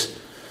case,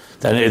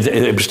 then the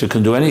Eibishter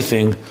can do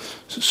anything.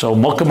 So,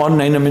 Mokamon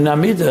Neina Min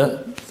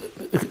Amida,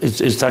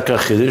 it's Taka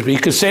Chiddush, but you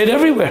could say it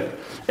everywhere.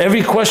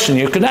 Every question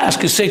you can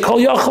ask, you say, Kol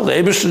Yochel, the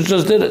Eibishter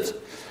just did it.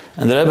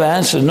 And the Rebbe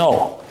answered,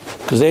 no.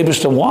 Because the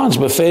Eibishter wants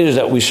befeiros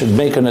that we should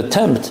make an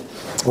attempt,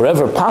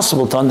 wherever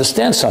possible, to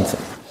understand something.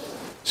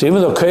 So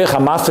even though Koyach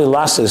HaMafil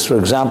Lasis, for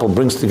example,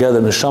 brings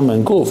together Neshama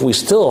and Guf, we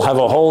still have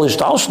a whole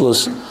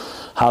Ishtalshlus,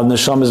 how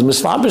Neshama is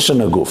mislabish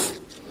in a Guf.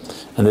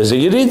 And there's a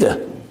Yerida,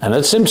 and a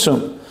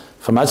Tzimtzum.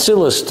 From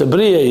Atzilus to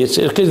Bria, you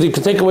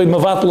can take away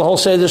Mavat, the whole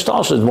Seder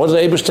Ishtalshlus. What does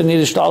the Eibishter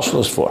need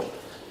Ishtalshlus for?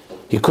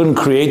 He couldn't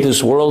create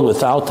this world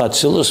without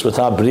Atzilus,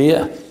 without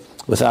Bria,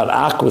 without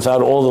Ak,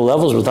 without all the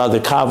levels, without the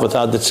Kav,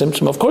 without the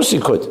Tzimtzum. Of course he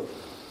could.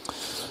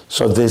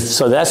 So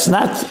that's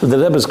not the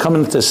Rebbe is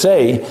coming to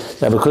say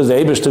that because the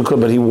Eibishter could,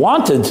 but he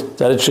wanted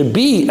that it should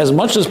be as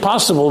much as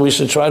possible. We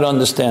should try to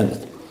understand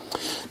it.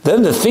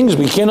 Then the things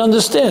we can't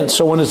understand.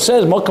 So when it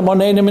says it's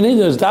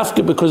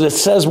dafka because it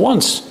says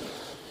once.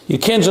 You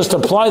can't just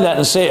apply that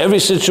and say every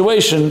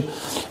situation,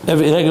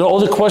 all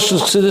the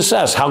questions Chassidus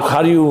asks.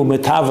 How do you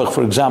metavach,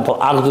 for example,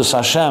 Agdus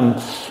Hashem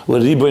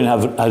with Riboy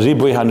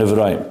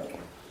HaNevraim?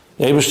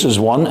 The Eibishter is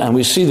one, and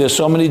we see there's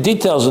so many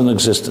details in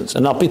existence.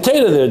 And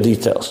Alpitera there are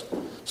details.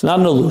 It's not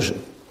an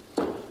illusion.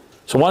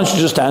 So why don't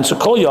you just answer,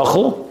 Kol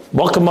Yochel,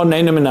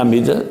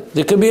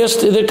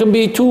 there can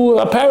be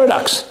two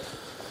paradox.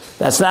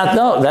 That's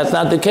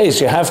not the case.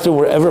 You have to,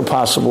 wherever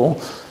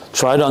possible,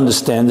 try to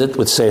understand it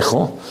with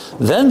seichel.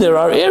 Then there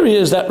are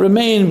areas that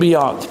remain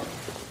beyond.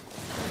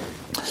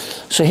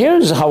 So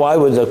here's how I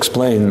would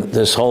explain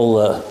this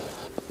whole,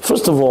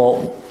 first of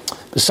all,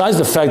 besides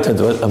the fact that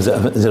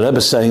the Rebbe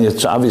is saying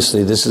it's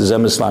obviously this is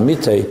Emes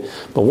Lamite,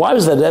 but why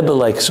was the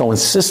Rebbe so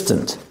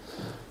insistent?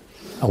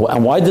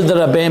 And why did the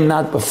Rabbeim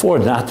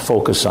not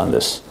focus on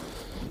this?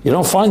 You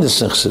don't find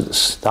this in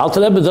Chassidus. The Alter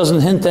Rebbe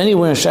doesn't hint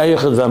anywhere in Shayach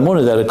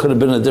V'Amunah that it could have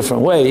been a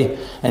different way,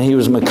 and he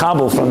was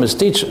makabel from his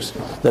teachers.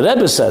 The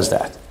Rebbe says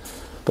that.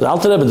 But the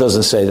Alter Rebbe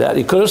doesn't say that.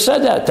 He could have said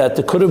that there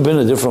could have been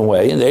a different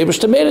way, and the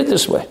Eibishter made it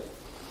this way.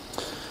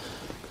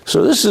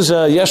 So this is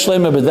Yesh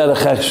Leima B'derech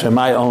Hechsher,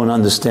 my own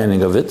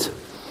understanding of it.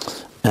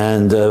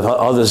 And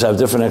others have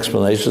different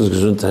explanations,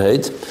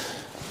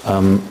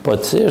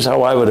 But here's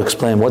how I would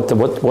explain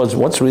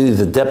what's really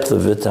the depth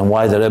of it and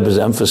why the Rebbe is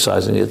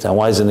emphasizing it and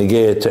why is it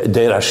negayah to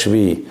Deir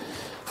HaShvi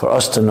for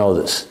us to know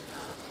this.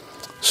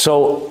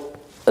 So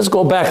let's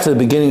go back to the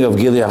beginning of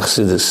Gilui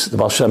Chassidus, the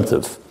Baal Shem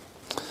Tov.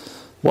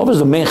 What was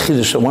the main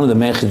chiddush, one of the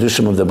main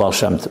chiddushim of the Baal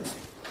Shem Tov?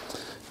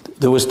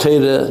 There was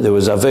Torah, there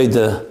was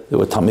Aveda, there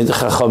were Talmidei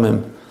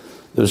Chachamim,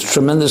 there was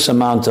tremendous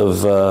amount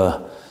of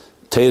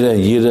Torah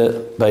and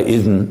Yira by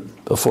Eden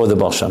before the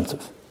Baal Shem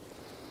Tov.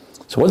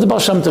 So what did the Baal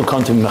Shem Tov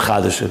come to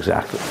Mechadish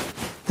exactly?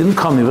 Didn't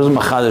come, he wasn't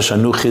Mechadish a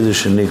new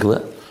chiddush in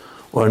Nigla,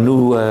 or a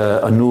new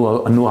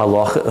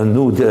halacha, a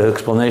new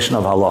explanation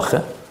of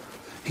halacha.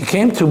 He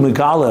came to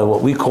Megala,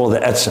 what we call the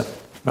Etzem,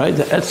 right?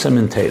 The Etzem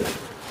in Torah,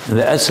 and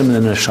the Etzem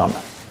in the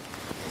Neshama.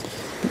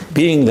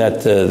 Being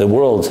that the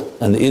world,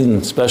 and Eden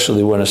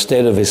especially, were in a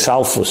state of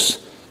Isalfus,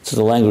 to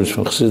the language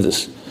from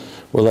Chassidus,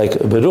 were like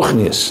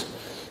Beruchnius,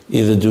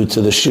 either due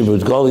to the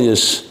Shibud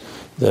Golius,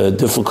 the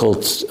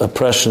difficult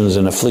oppressions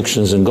and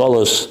afflictions in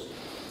Golos.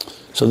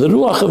 So the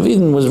Ruach of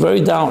Eden was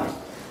very down.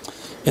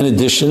 In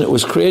addition, it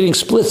was creating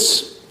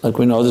splits, like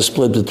we know the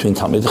split between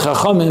Talmidei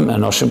Chachamim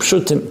and Oshim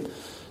Pshutim,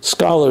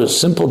 scholars,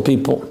 simple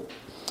people.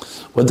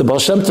 When the Baal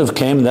Shem Tov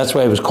came, that's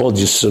why he was called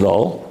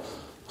Yisrael.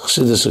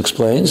 Chassidus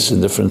explains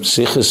in different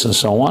sikhs and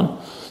so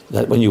on,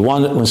 that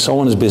when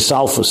someone is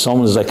bisalfus,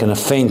 someone is like in a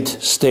faint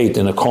state,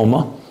 in a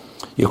coma,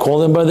 you call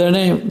them by their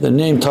name. The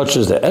name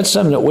touches the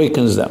etzem and it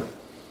awakens them.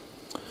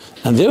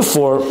 And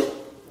therefore,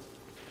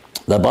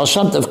 the Baal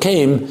Shem Tov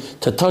came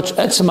to touch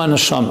etzem and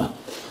neshama.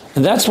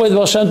 And that's why the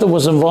Baal Shem Tov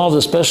was involved,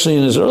 especially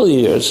in his early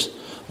years,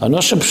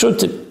 Anoshim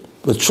Pshutim,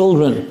 with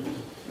children.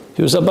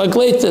 He was a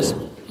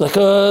bagleiter, like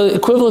an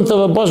equivalent of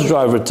a bus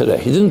driver today.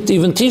 He didn't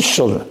even teach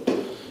children.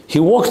 He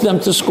walked them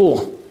to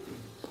school,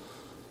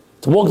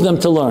 to walk them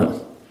to learn.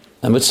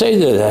 And would say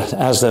that,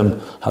 ask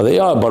them how they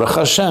are, Baruch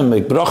Hashem,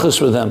 make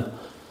brachas with them.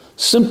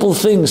 Simple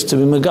things to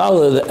be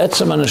megala, the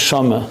etzem and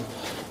neshama,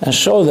 and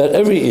show that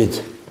every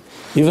Id,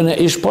 even an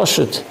Ish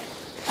Poshet,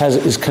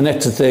 is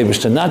connected to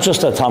Eibishter, not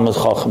just a Talmid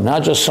Chacham,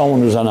 not just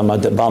someone who's on a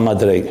Baal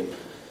Madrega.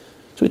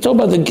 So we talk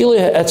about the Gilui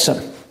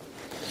HaEtzem.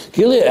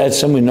 Gilui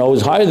HaEtzem, we know,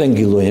 is higher than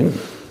Giluyim.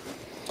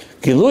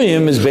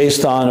 Giluyim is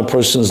based on a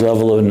person's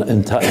level of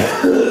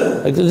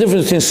like the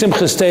difference between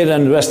Simchas Torah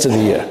and the rest of the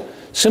year.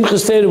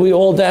 Simchas Torah, we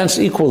all dance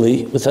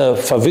equally with a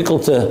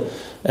favikelta,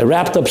 a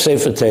wrapped up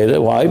Sefer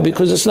Torah. Why?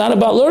 Because it's not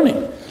about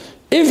learning.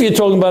 If you're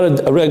talking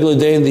about a regular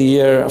day in the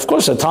year, of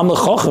course, a Talmid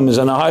Chacham is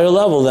on a higher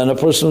level than a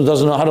person who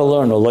doesn't know how to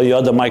learn, or Lo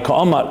Yada Maika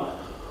Omar,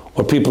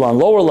 or people on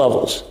lower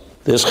levels.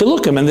 There's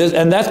chilukim,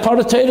 and that's part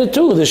of Torah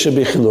too. There should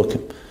be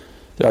chilukim.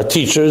 There are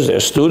teachers, there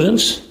are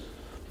students.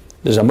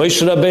 There's a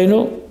Moshe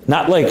Rabbeinu,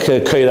 not like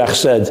Kairach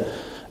said,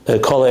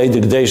 Kol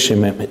Eidik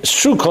Deishim. It's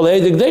true, Kol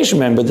Eidik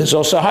Deishim, but there's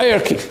also a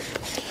hierarchy.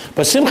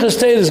 But Simchas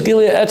Torah is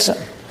Gilui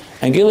HaEtzem.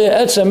 And Gilui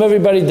HaEtzem,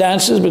 everybody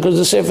dances because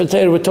the Sefer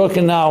Torah, we're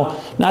talking now,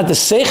 not the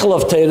Seichel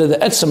of Torah, the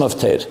Etzem of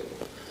Torah.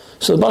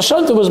 So the Baal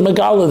Shem Tov was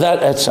Megala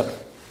that Etzem.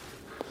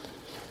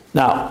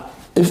 Now,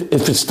 if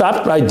it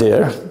stopped right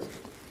there,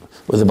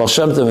 with the Baal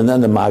Shem Tov and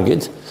then the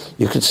Magid,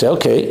 you could say,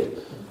 okay,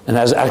 and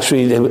as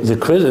actually the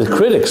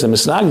critics, the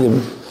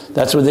Misnagdim,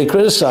 that's what they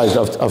criticized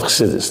of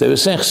Chassidus. They were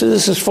saying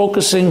Chassidus is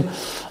focusing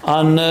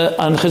on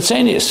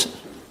Chitzenius.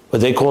 What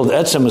they called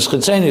Etzem is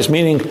Chitzenius,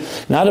 meaning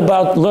not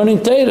about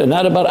learning Torah,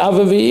 not about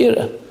Ava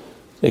V'yira.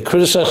 They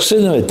criticized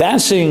Chassidus,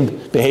 dancing,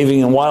 behaving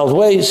in wild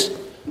ways.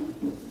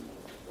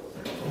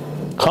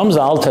 Comes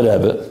the Alter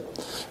Rebbe,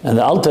 and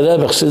the Alter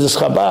Rebbe, Chassidus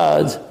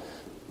Chabad,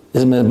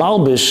 is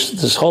malbish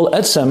this whole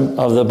Etzem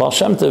of the Baal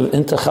Shem Tov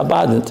into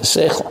Chabad, into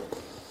Seichel,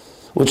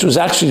 which was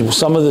actually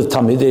some of the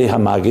Talmidei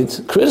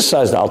HaMagid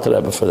criticized the Alter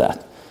Rebbe for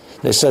that.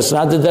 They said it's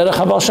not the Derech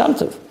HaBaal Shem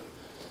Tov.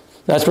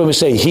 That's when we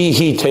say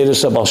he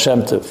Teres HaBaal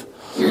Shem Tov,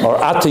 or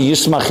Ata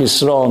Yismach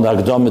Yisrael and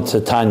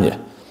Agdomet Tanya.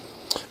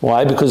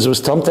 Why? Because it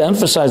was time to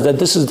emphasize that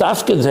this is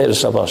Dafka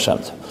Teres HaBaal Shem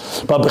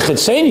Tov. But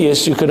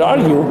B'Chitzenius, you could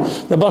argue,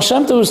 the Baal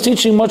Shem Tov was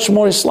teaching much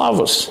more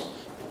Hislavus,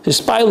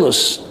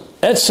 Hispilus,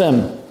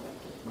 Etzem,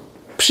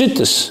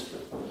 Pshittus.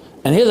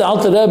 And here the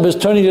Alter Rebbe is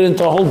turning it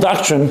into a whole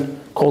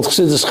doctrine called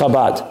Chassidus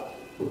Chabad.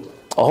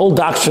 A whole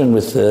doctrine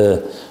with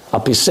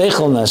Api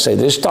Seichel and I say,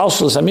 there's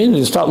Talshus. I mean,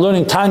 you start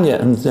learning Tanya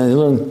and then you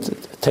learn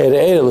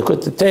Teira,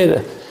 Likut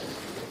Teira.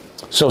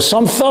 So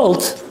some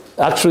felt,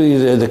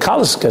 actually the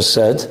Kalisker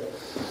said,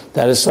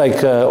 that it's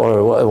like,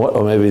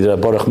 or maybe the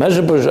Baruch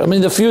Mezhebush, I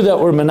mean, the few that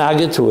were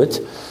menaged to it,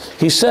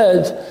 he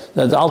said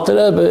that the Alter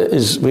Rebbe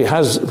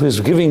is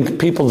giving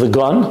people the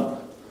gun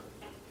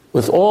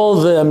with all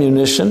the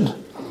ammunition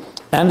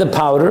and the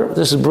powder.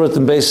 This is brought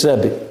in Beis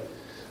Rebbe.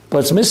 But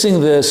it's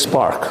missing the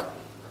spark.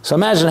 So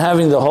imagine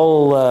having the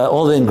whole,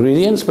 all the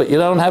ingredients, but you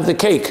don't have the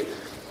cake.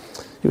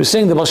 He was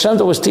saying the Baal Shem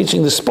Tov was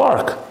teaching the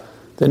spark,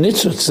 the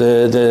nitzutz,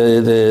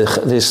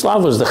 the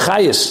slavos, the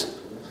chayis,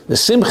 the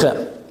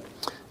simcha.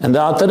 And the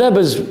Alter Rebbe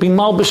is being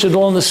malbished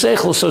all in the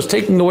seichel, so it's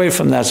taking away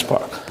from that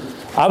spark.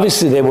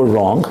 Obviously they were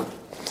wrong,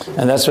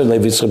 and that's what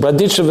Levi Yitzchak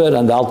Braditchever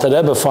and the Alter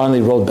Rebbe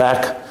finally wrote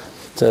back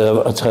to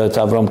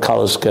Avram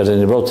Kalisker, and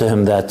he wrote to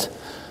him that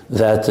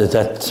that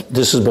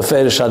this is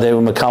Beferish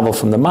Adeu Mekabel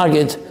from the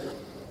Magid,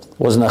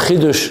 wasn't a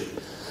Chidush.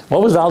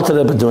 What was the Alter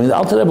Rebbe doing? The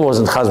Alter Rebbe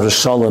wasn't Chaz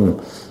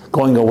v'Shalom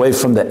going away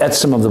from the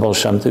Etzem of the Baal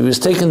Shem Tov. He was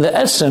taking the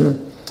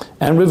Etzem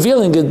and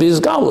revealing it b'his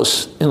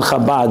galus in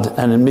Chabad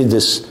and in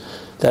Midas.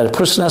 That a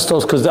person has to,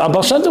 because the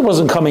Baal Shem Tov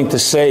wasn't coming to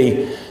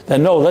say that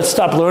no, let's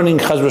stop learning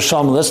Chaz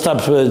v'Shalom, let's stop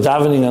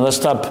davening, and let's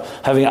stop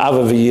having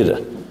Ava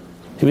v'Yira.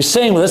 He was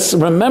saying, let's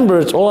remember,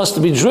 it all has to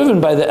be driven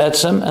by the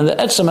Etzem, and the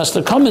Etzem has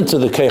to come into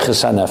the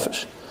Keiches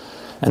HaNefesh.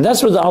 And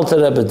that's what the Alter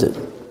Rebbe did.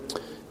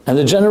 And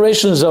the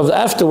generations of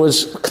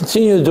afterwards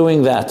continued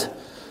doing that.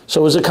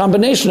 So it was a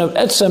combination of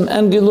Etzem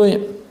and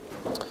Giluyim.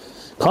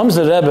 Comes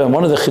the Rebbe, and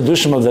one of the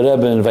Chidushim of the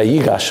Rebbe in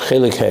Vayigash,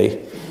 Chelik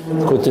Hei,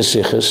 Kutei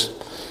Sichos,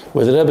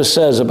 where the Rebbe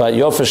says about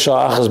Yofer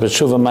Sha'achas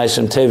B'tshuva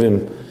Maisim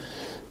Tevim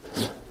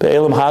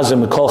Be'elam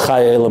Hazim Mikol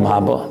Chai Elam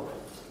Haba.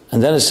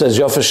 And then it says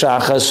Yofer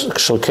Sha'achas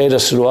K'shol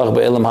Ruach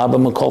Be'elam Haba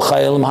Mikol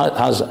Chai Elam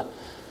Haza.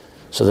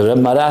 So the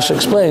Rebbe Marash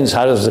explains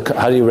how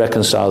do you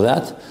reconcile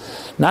that?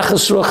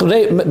 Nachas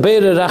Ruach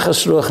Beire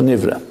Nachas Ruach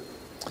Nivra.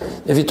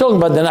 If you're talking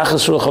about the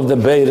Nachas Ruach of the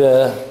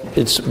Beire,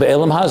 it's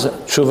Be'elam Haza,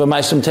 Tshuva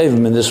Maisim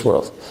Tevim in this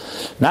world.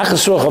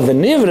 Nachas Ruach of the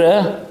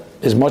Nivra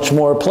is much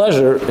more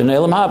pleasure in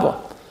Elam Haba.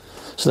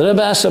 So the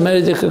Rebbe asks a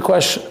Meridika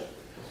question.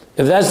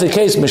 If that's the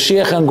case,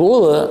 Mashiach and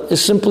Geula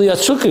is simply a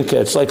tzukike.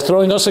 It's like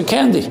throwing us a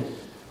candy.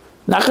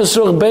 Nachas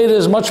Ruach Beire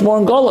is much more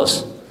in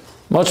Golas,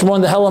 much more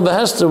in the Hell and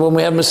Behester when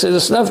we have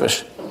Mesidus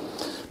Nefesh.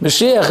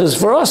 Mashiach is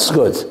for us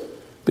good,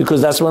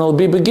 because that's when it'll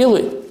be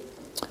Begili.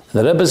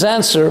 The Rebbe's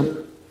answer,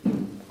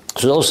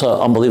 which is also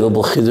an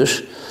unbelievable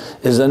Chiddush,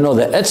 is that no,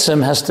 the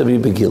Etzem has to be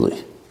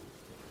Begili.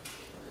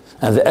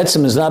 And the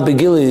Etzem is not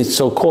Begili, it's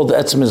so-called the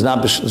Etzem is not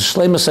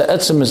Shleimus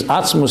Etzem is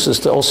Atzmus is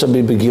to also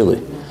be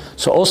Begili.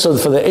 So also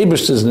for the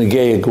Eibush is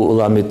Negei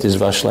Geula Mitis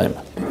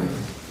Vashlema.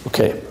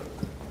 Okay.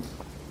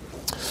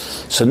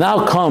 So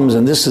now comes,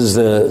 and this is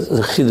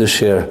the Chiddush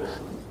here,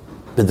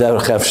 the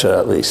Derech Efshar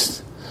at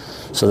least.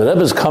 So the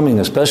Rebbe is coming,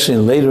 especially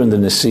later in the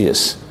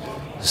Nesiyas.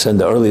 It's in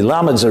the early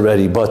Lameds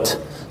already, but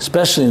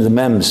especially in the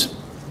Mems,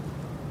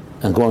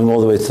 and going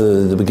all the way to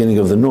the beginning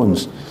of the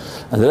Nuns.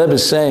 And the Rebbe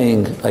is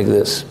saying like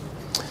this,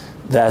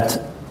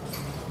 that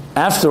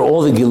after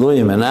all the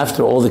Giluyim and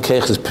after all the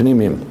Keiches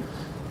Pnimim,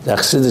 the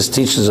Chassidus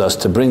teaches us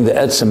to bring the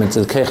Etzem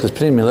into the Keiches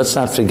Pnimim. Let's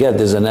not forget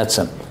there's an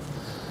Etzem.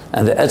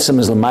 And the Etzem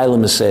is L'mayla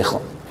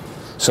Meseichel.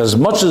 So as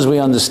much as we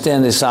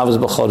understand Esav's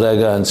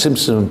B'chorega and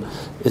Tzimtzum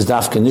is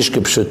Dafke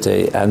Nishke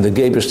Pshutei and the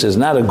Gebrish is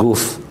not a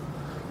goof,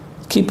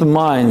 keep in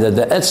mind that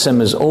the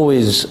Etzem is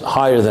always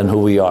higher than who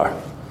we are.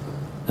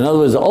 In other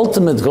words, the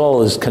ultimate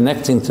goal is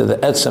connecting to the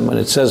Etzem. When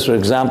it says, for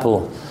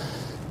example,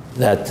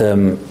 that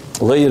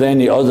Lo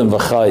Yireni Odom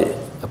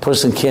V'chai, a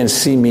person can't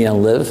see me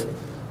and live.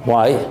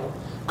 Why?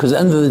 Because at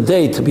the end of the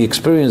day, to be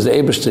experienced the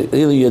Eibishter,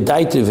 Ili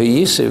Yadaiti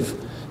V'yisiv,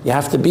 you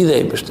have to be the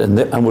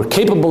Eibishter. And we're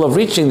capable of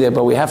reaching there,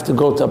 but we have to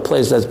go to a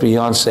place that's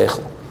beyond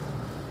Seichel.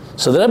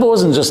 So the Rebbe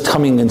wasn't just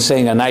coming and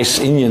saying a nice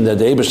Inyan that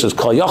the Eibishter's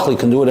Kol Yachli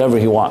can do whatever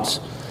he wants.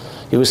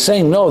 He was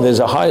saying, no, there's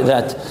a high,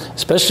 that,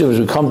 especially as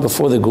we come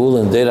before the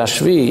Geula and Deir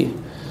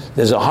HaShvi,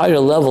 there's a higher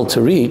level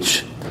to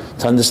reach,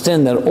 to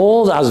understand that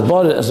all the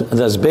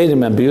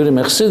Asbedim and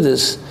Biyurim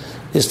Echsidis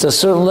is to a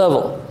certain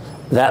level.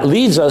 That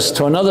leads us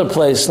to another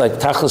place like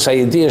Tachlis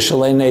HaYediyah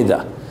Shalei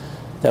Neda,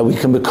 that we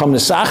can become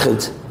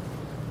Nisachid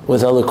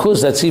with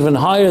Elikuz that's even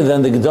higher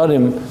than the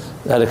Gedorim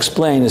that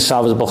explain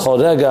Esavos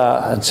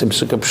B'chorega and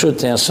Tzimtzum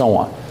Pshutei and so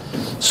on.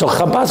 So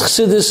Chabad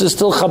Chassidus is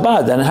still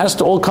Chabad, and it has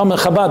to all come in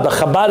Chabad. But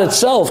Chabad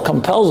itself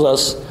compels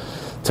us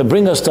to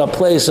bring us to a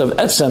place of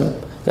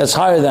Etzem that's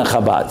higher than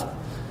Chabad.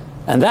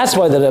 And that's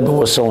why the Rebbe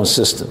was so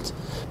insistent.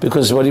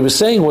 Because what he was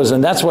saying was,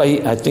 and that's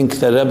why I think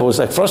the Rebbe was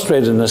like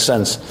frustrated in a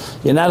sense,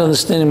 you're not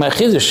understanding my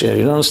Chiddush here.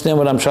 You don't understand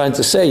what I'm trying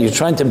to say. You're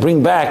trying to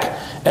bring back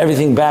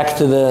everything back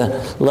to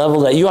the level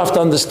that you have to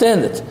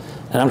understand it.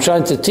 And I'm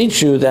trying to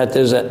teach you that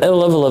there's a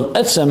level of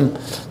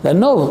Etzem that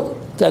no,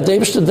 that the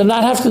Eibishter did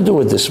not have to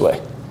do it this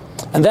way.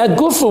 And that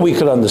Gufa we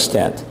could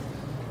understand.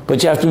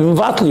 But you have to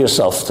mevatel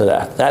yourself to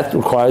that. That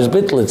requires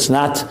bittul. It's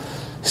not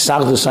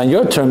Hisagdus on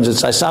your terms,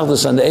 it's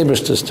Hisagdus on the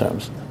Eibishter's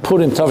terms.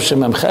 Purim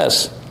Tovshem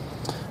Memches.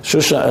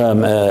 Shusha,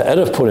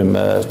 Erev Purim,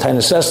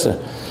 Tainus Esther.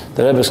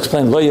 The Rebbe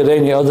explained, Lo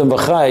Yireini Odom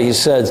B'chai, he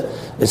said,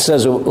 it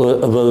says,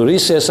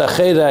 V'lurises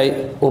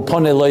Acherei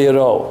Upone Lo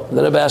Yiro.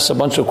 The Rebbe asks a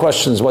bunch of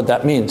questions what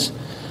that means.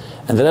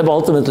 And the Rebbe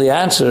ultimately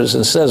answers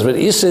and says,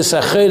 V'lurises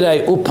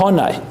Acherei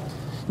Uponai.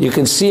 You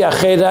can see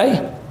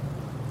Acherei,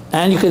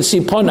 and you can see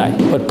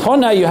Ponai. But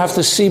Ponai you have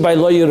to see by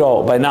Lo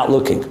Yiro, by not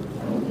looking.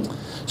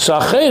 So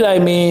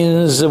Acherei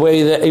means the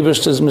way the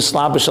Eibishter is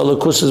mislabish,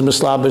 Elokus is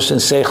mislabish in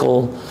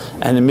Seichel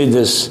and in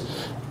Midas,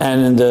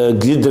 and in the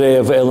Gidrei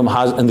of Elam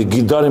Haz, and the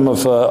Gidorim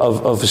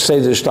of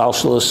Seder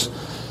Shtalshalus.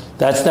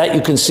 That's that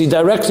you can see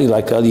directly,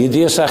 like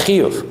Yediyas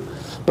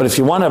Achiyuv. But if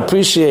you want to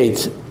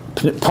appreciate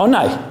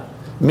Ponai,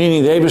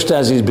 meaning the Eibishter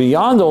as he's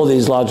beyond all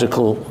these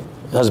logical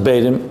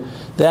Hasbedim,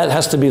 that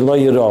has to be Lo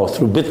Yiro,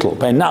 through Bittul,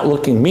 by not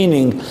looking,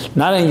 meaning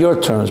not in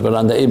your terms, but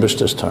on the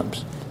Eibishter's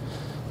terms.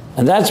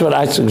 And that's what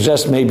I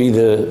suggest maybe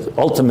the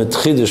ultimate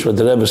chiddush, what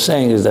the Rebbe is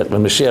saying is that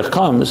when Mashiach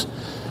comes,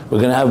 we're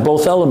going to have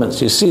both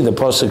elements. You see, the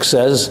pasuk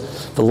says,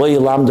 "V'lo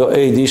yilamdo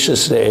eid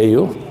ishas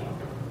re'eyu,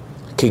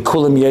 ki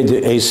kulam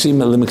yedu eisim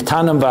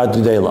limiktanam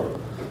v'adudelam."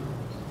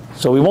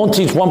 So we won't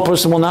teach, one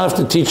person will not have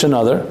to teach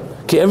another.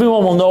 Ki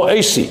everyone will know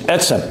eisi,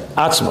 etzem,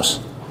 atzmus.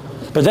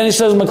 But then he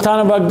says,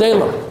 "Miktanam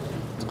v'adudelam."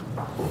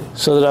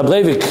 So the Rab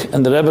Levik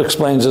and the Rebbe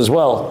explains as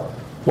well,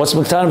 what's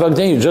Miktanam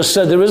v'adudelam? You just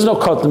said there is no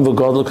Kotan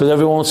v'Godel because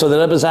everyone, so the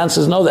Rebbe's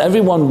answer is no, that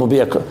everyone will be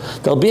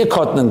there'll be a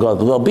Kotan and Godel,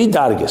 there'll be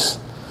Dargis.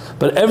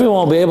 But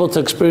everyone will be able to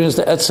experience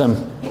the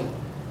Etzem.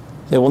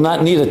 They will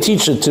not need a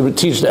teacher to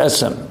teach the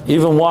Etzem.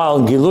 Even while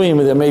in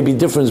Giluyim there may be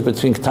difference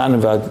between Ktan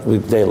and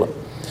V'Gdela.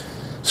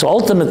 So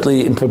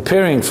ultimately, in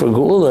preparing for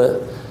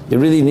Geula, you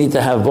really need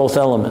to have both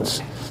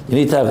elements. You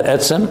need to have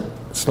Etzem,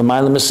 it's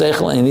L'mayla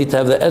M'Seichel, and you need to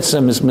have the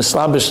Etzem, is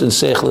Mislabish and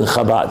Seichel in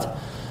Chabad.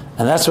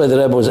 And that's why the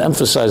Rebbe was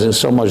emphasizing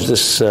so much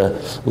this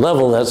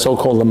level, that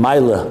so-called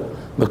L'mayla,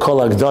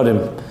 M'Kol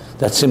Agdorim,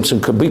 that Simpson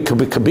could be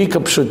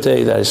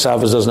Pshutei, that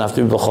Isavas doesn't have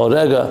to be B'chol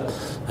Rega,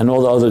 and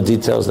all the other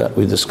details that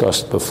we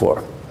discussed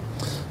before.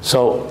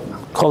 So,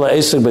 Kol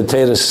HaEsek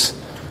B'Teres,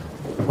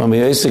 when we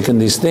Esek in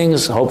these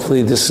things,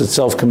 hopefully this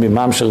itself can be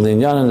Mamshech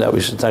L'Inyanim, that we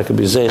should take a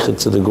B'Zeichet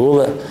to the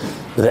Geula,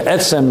 the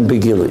Etzem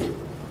B'Gili.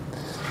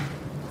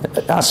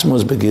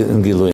 Asmuz B'Gili.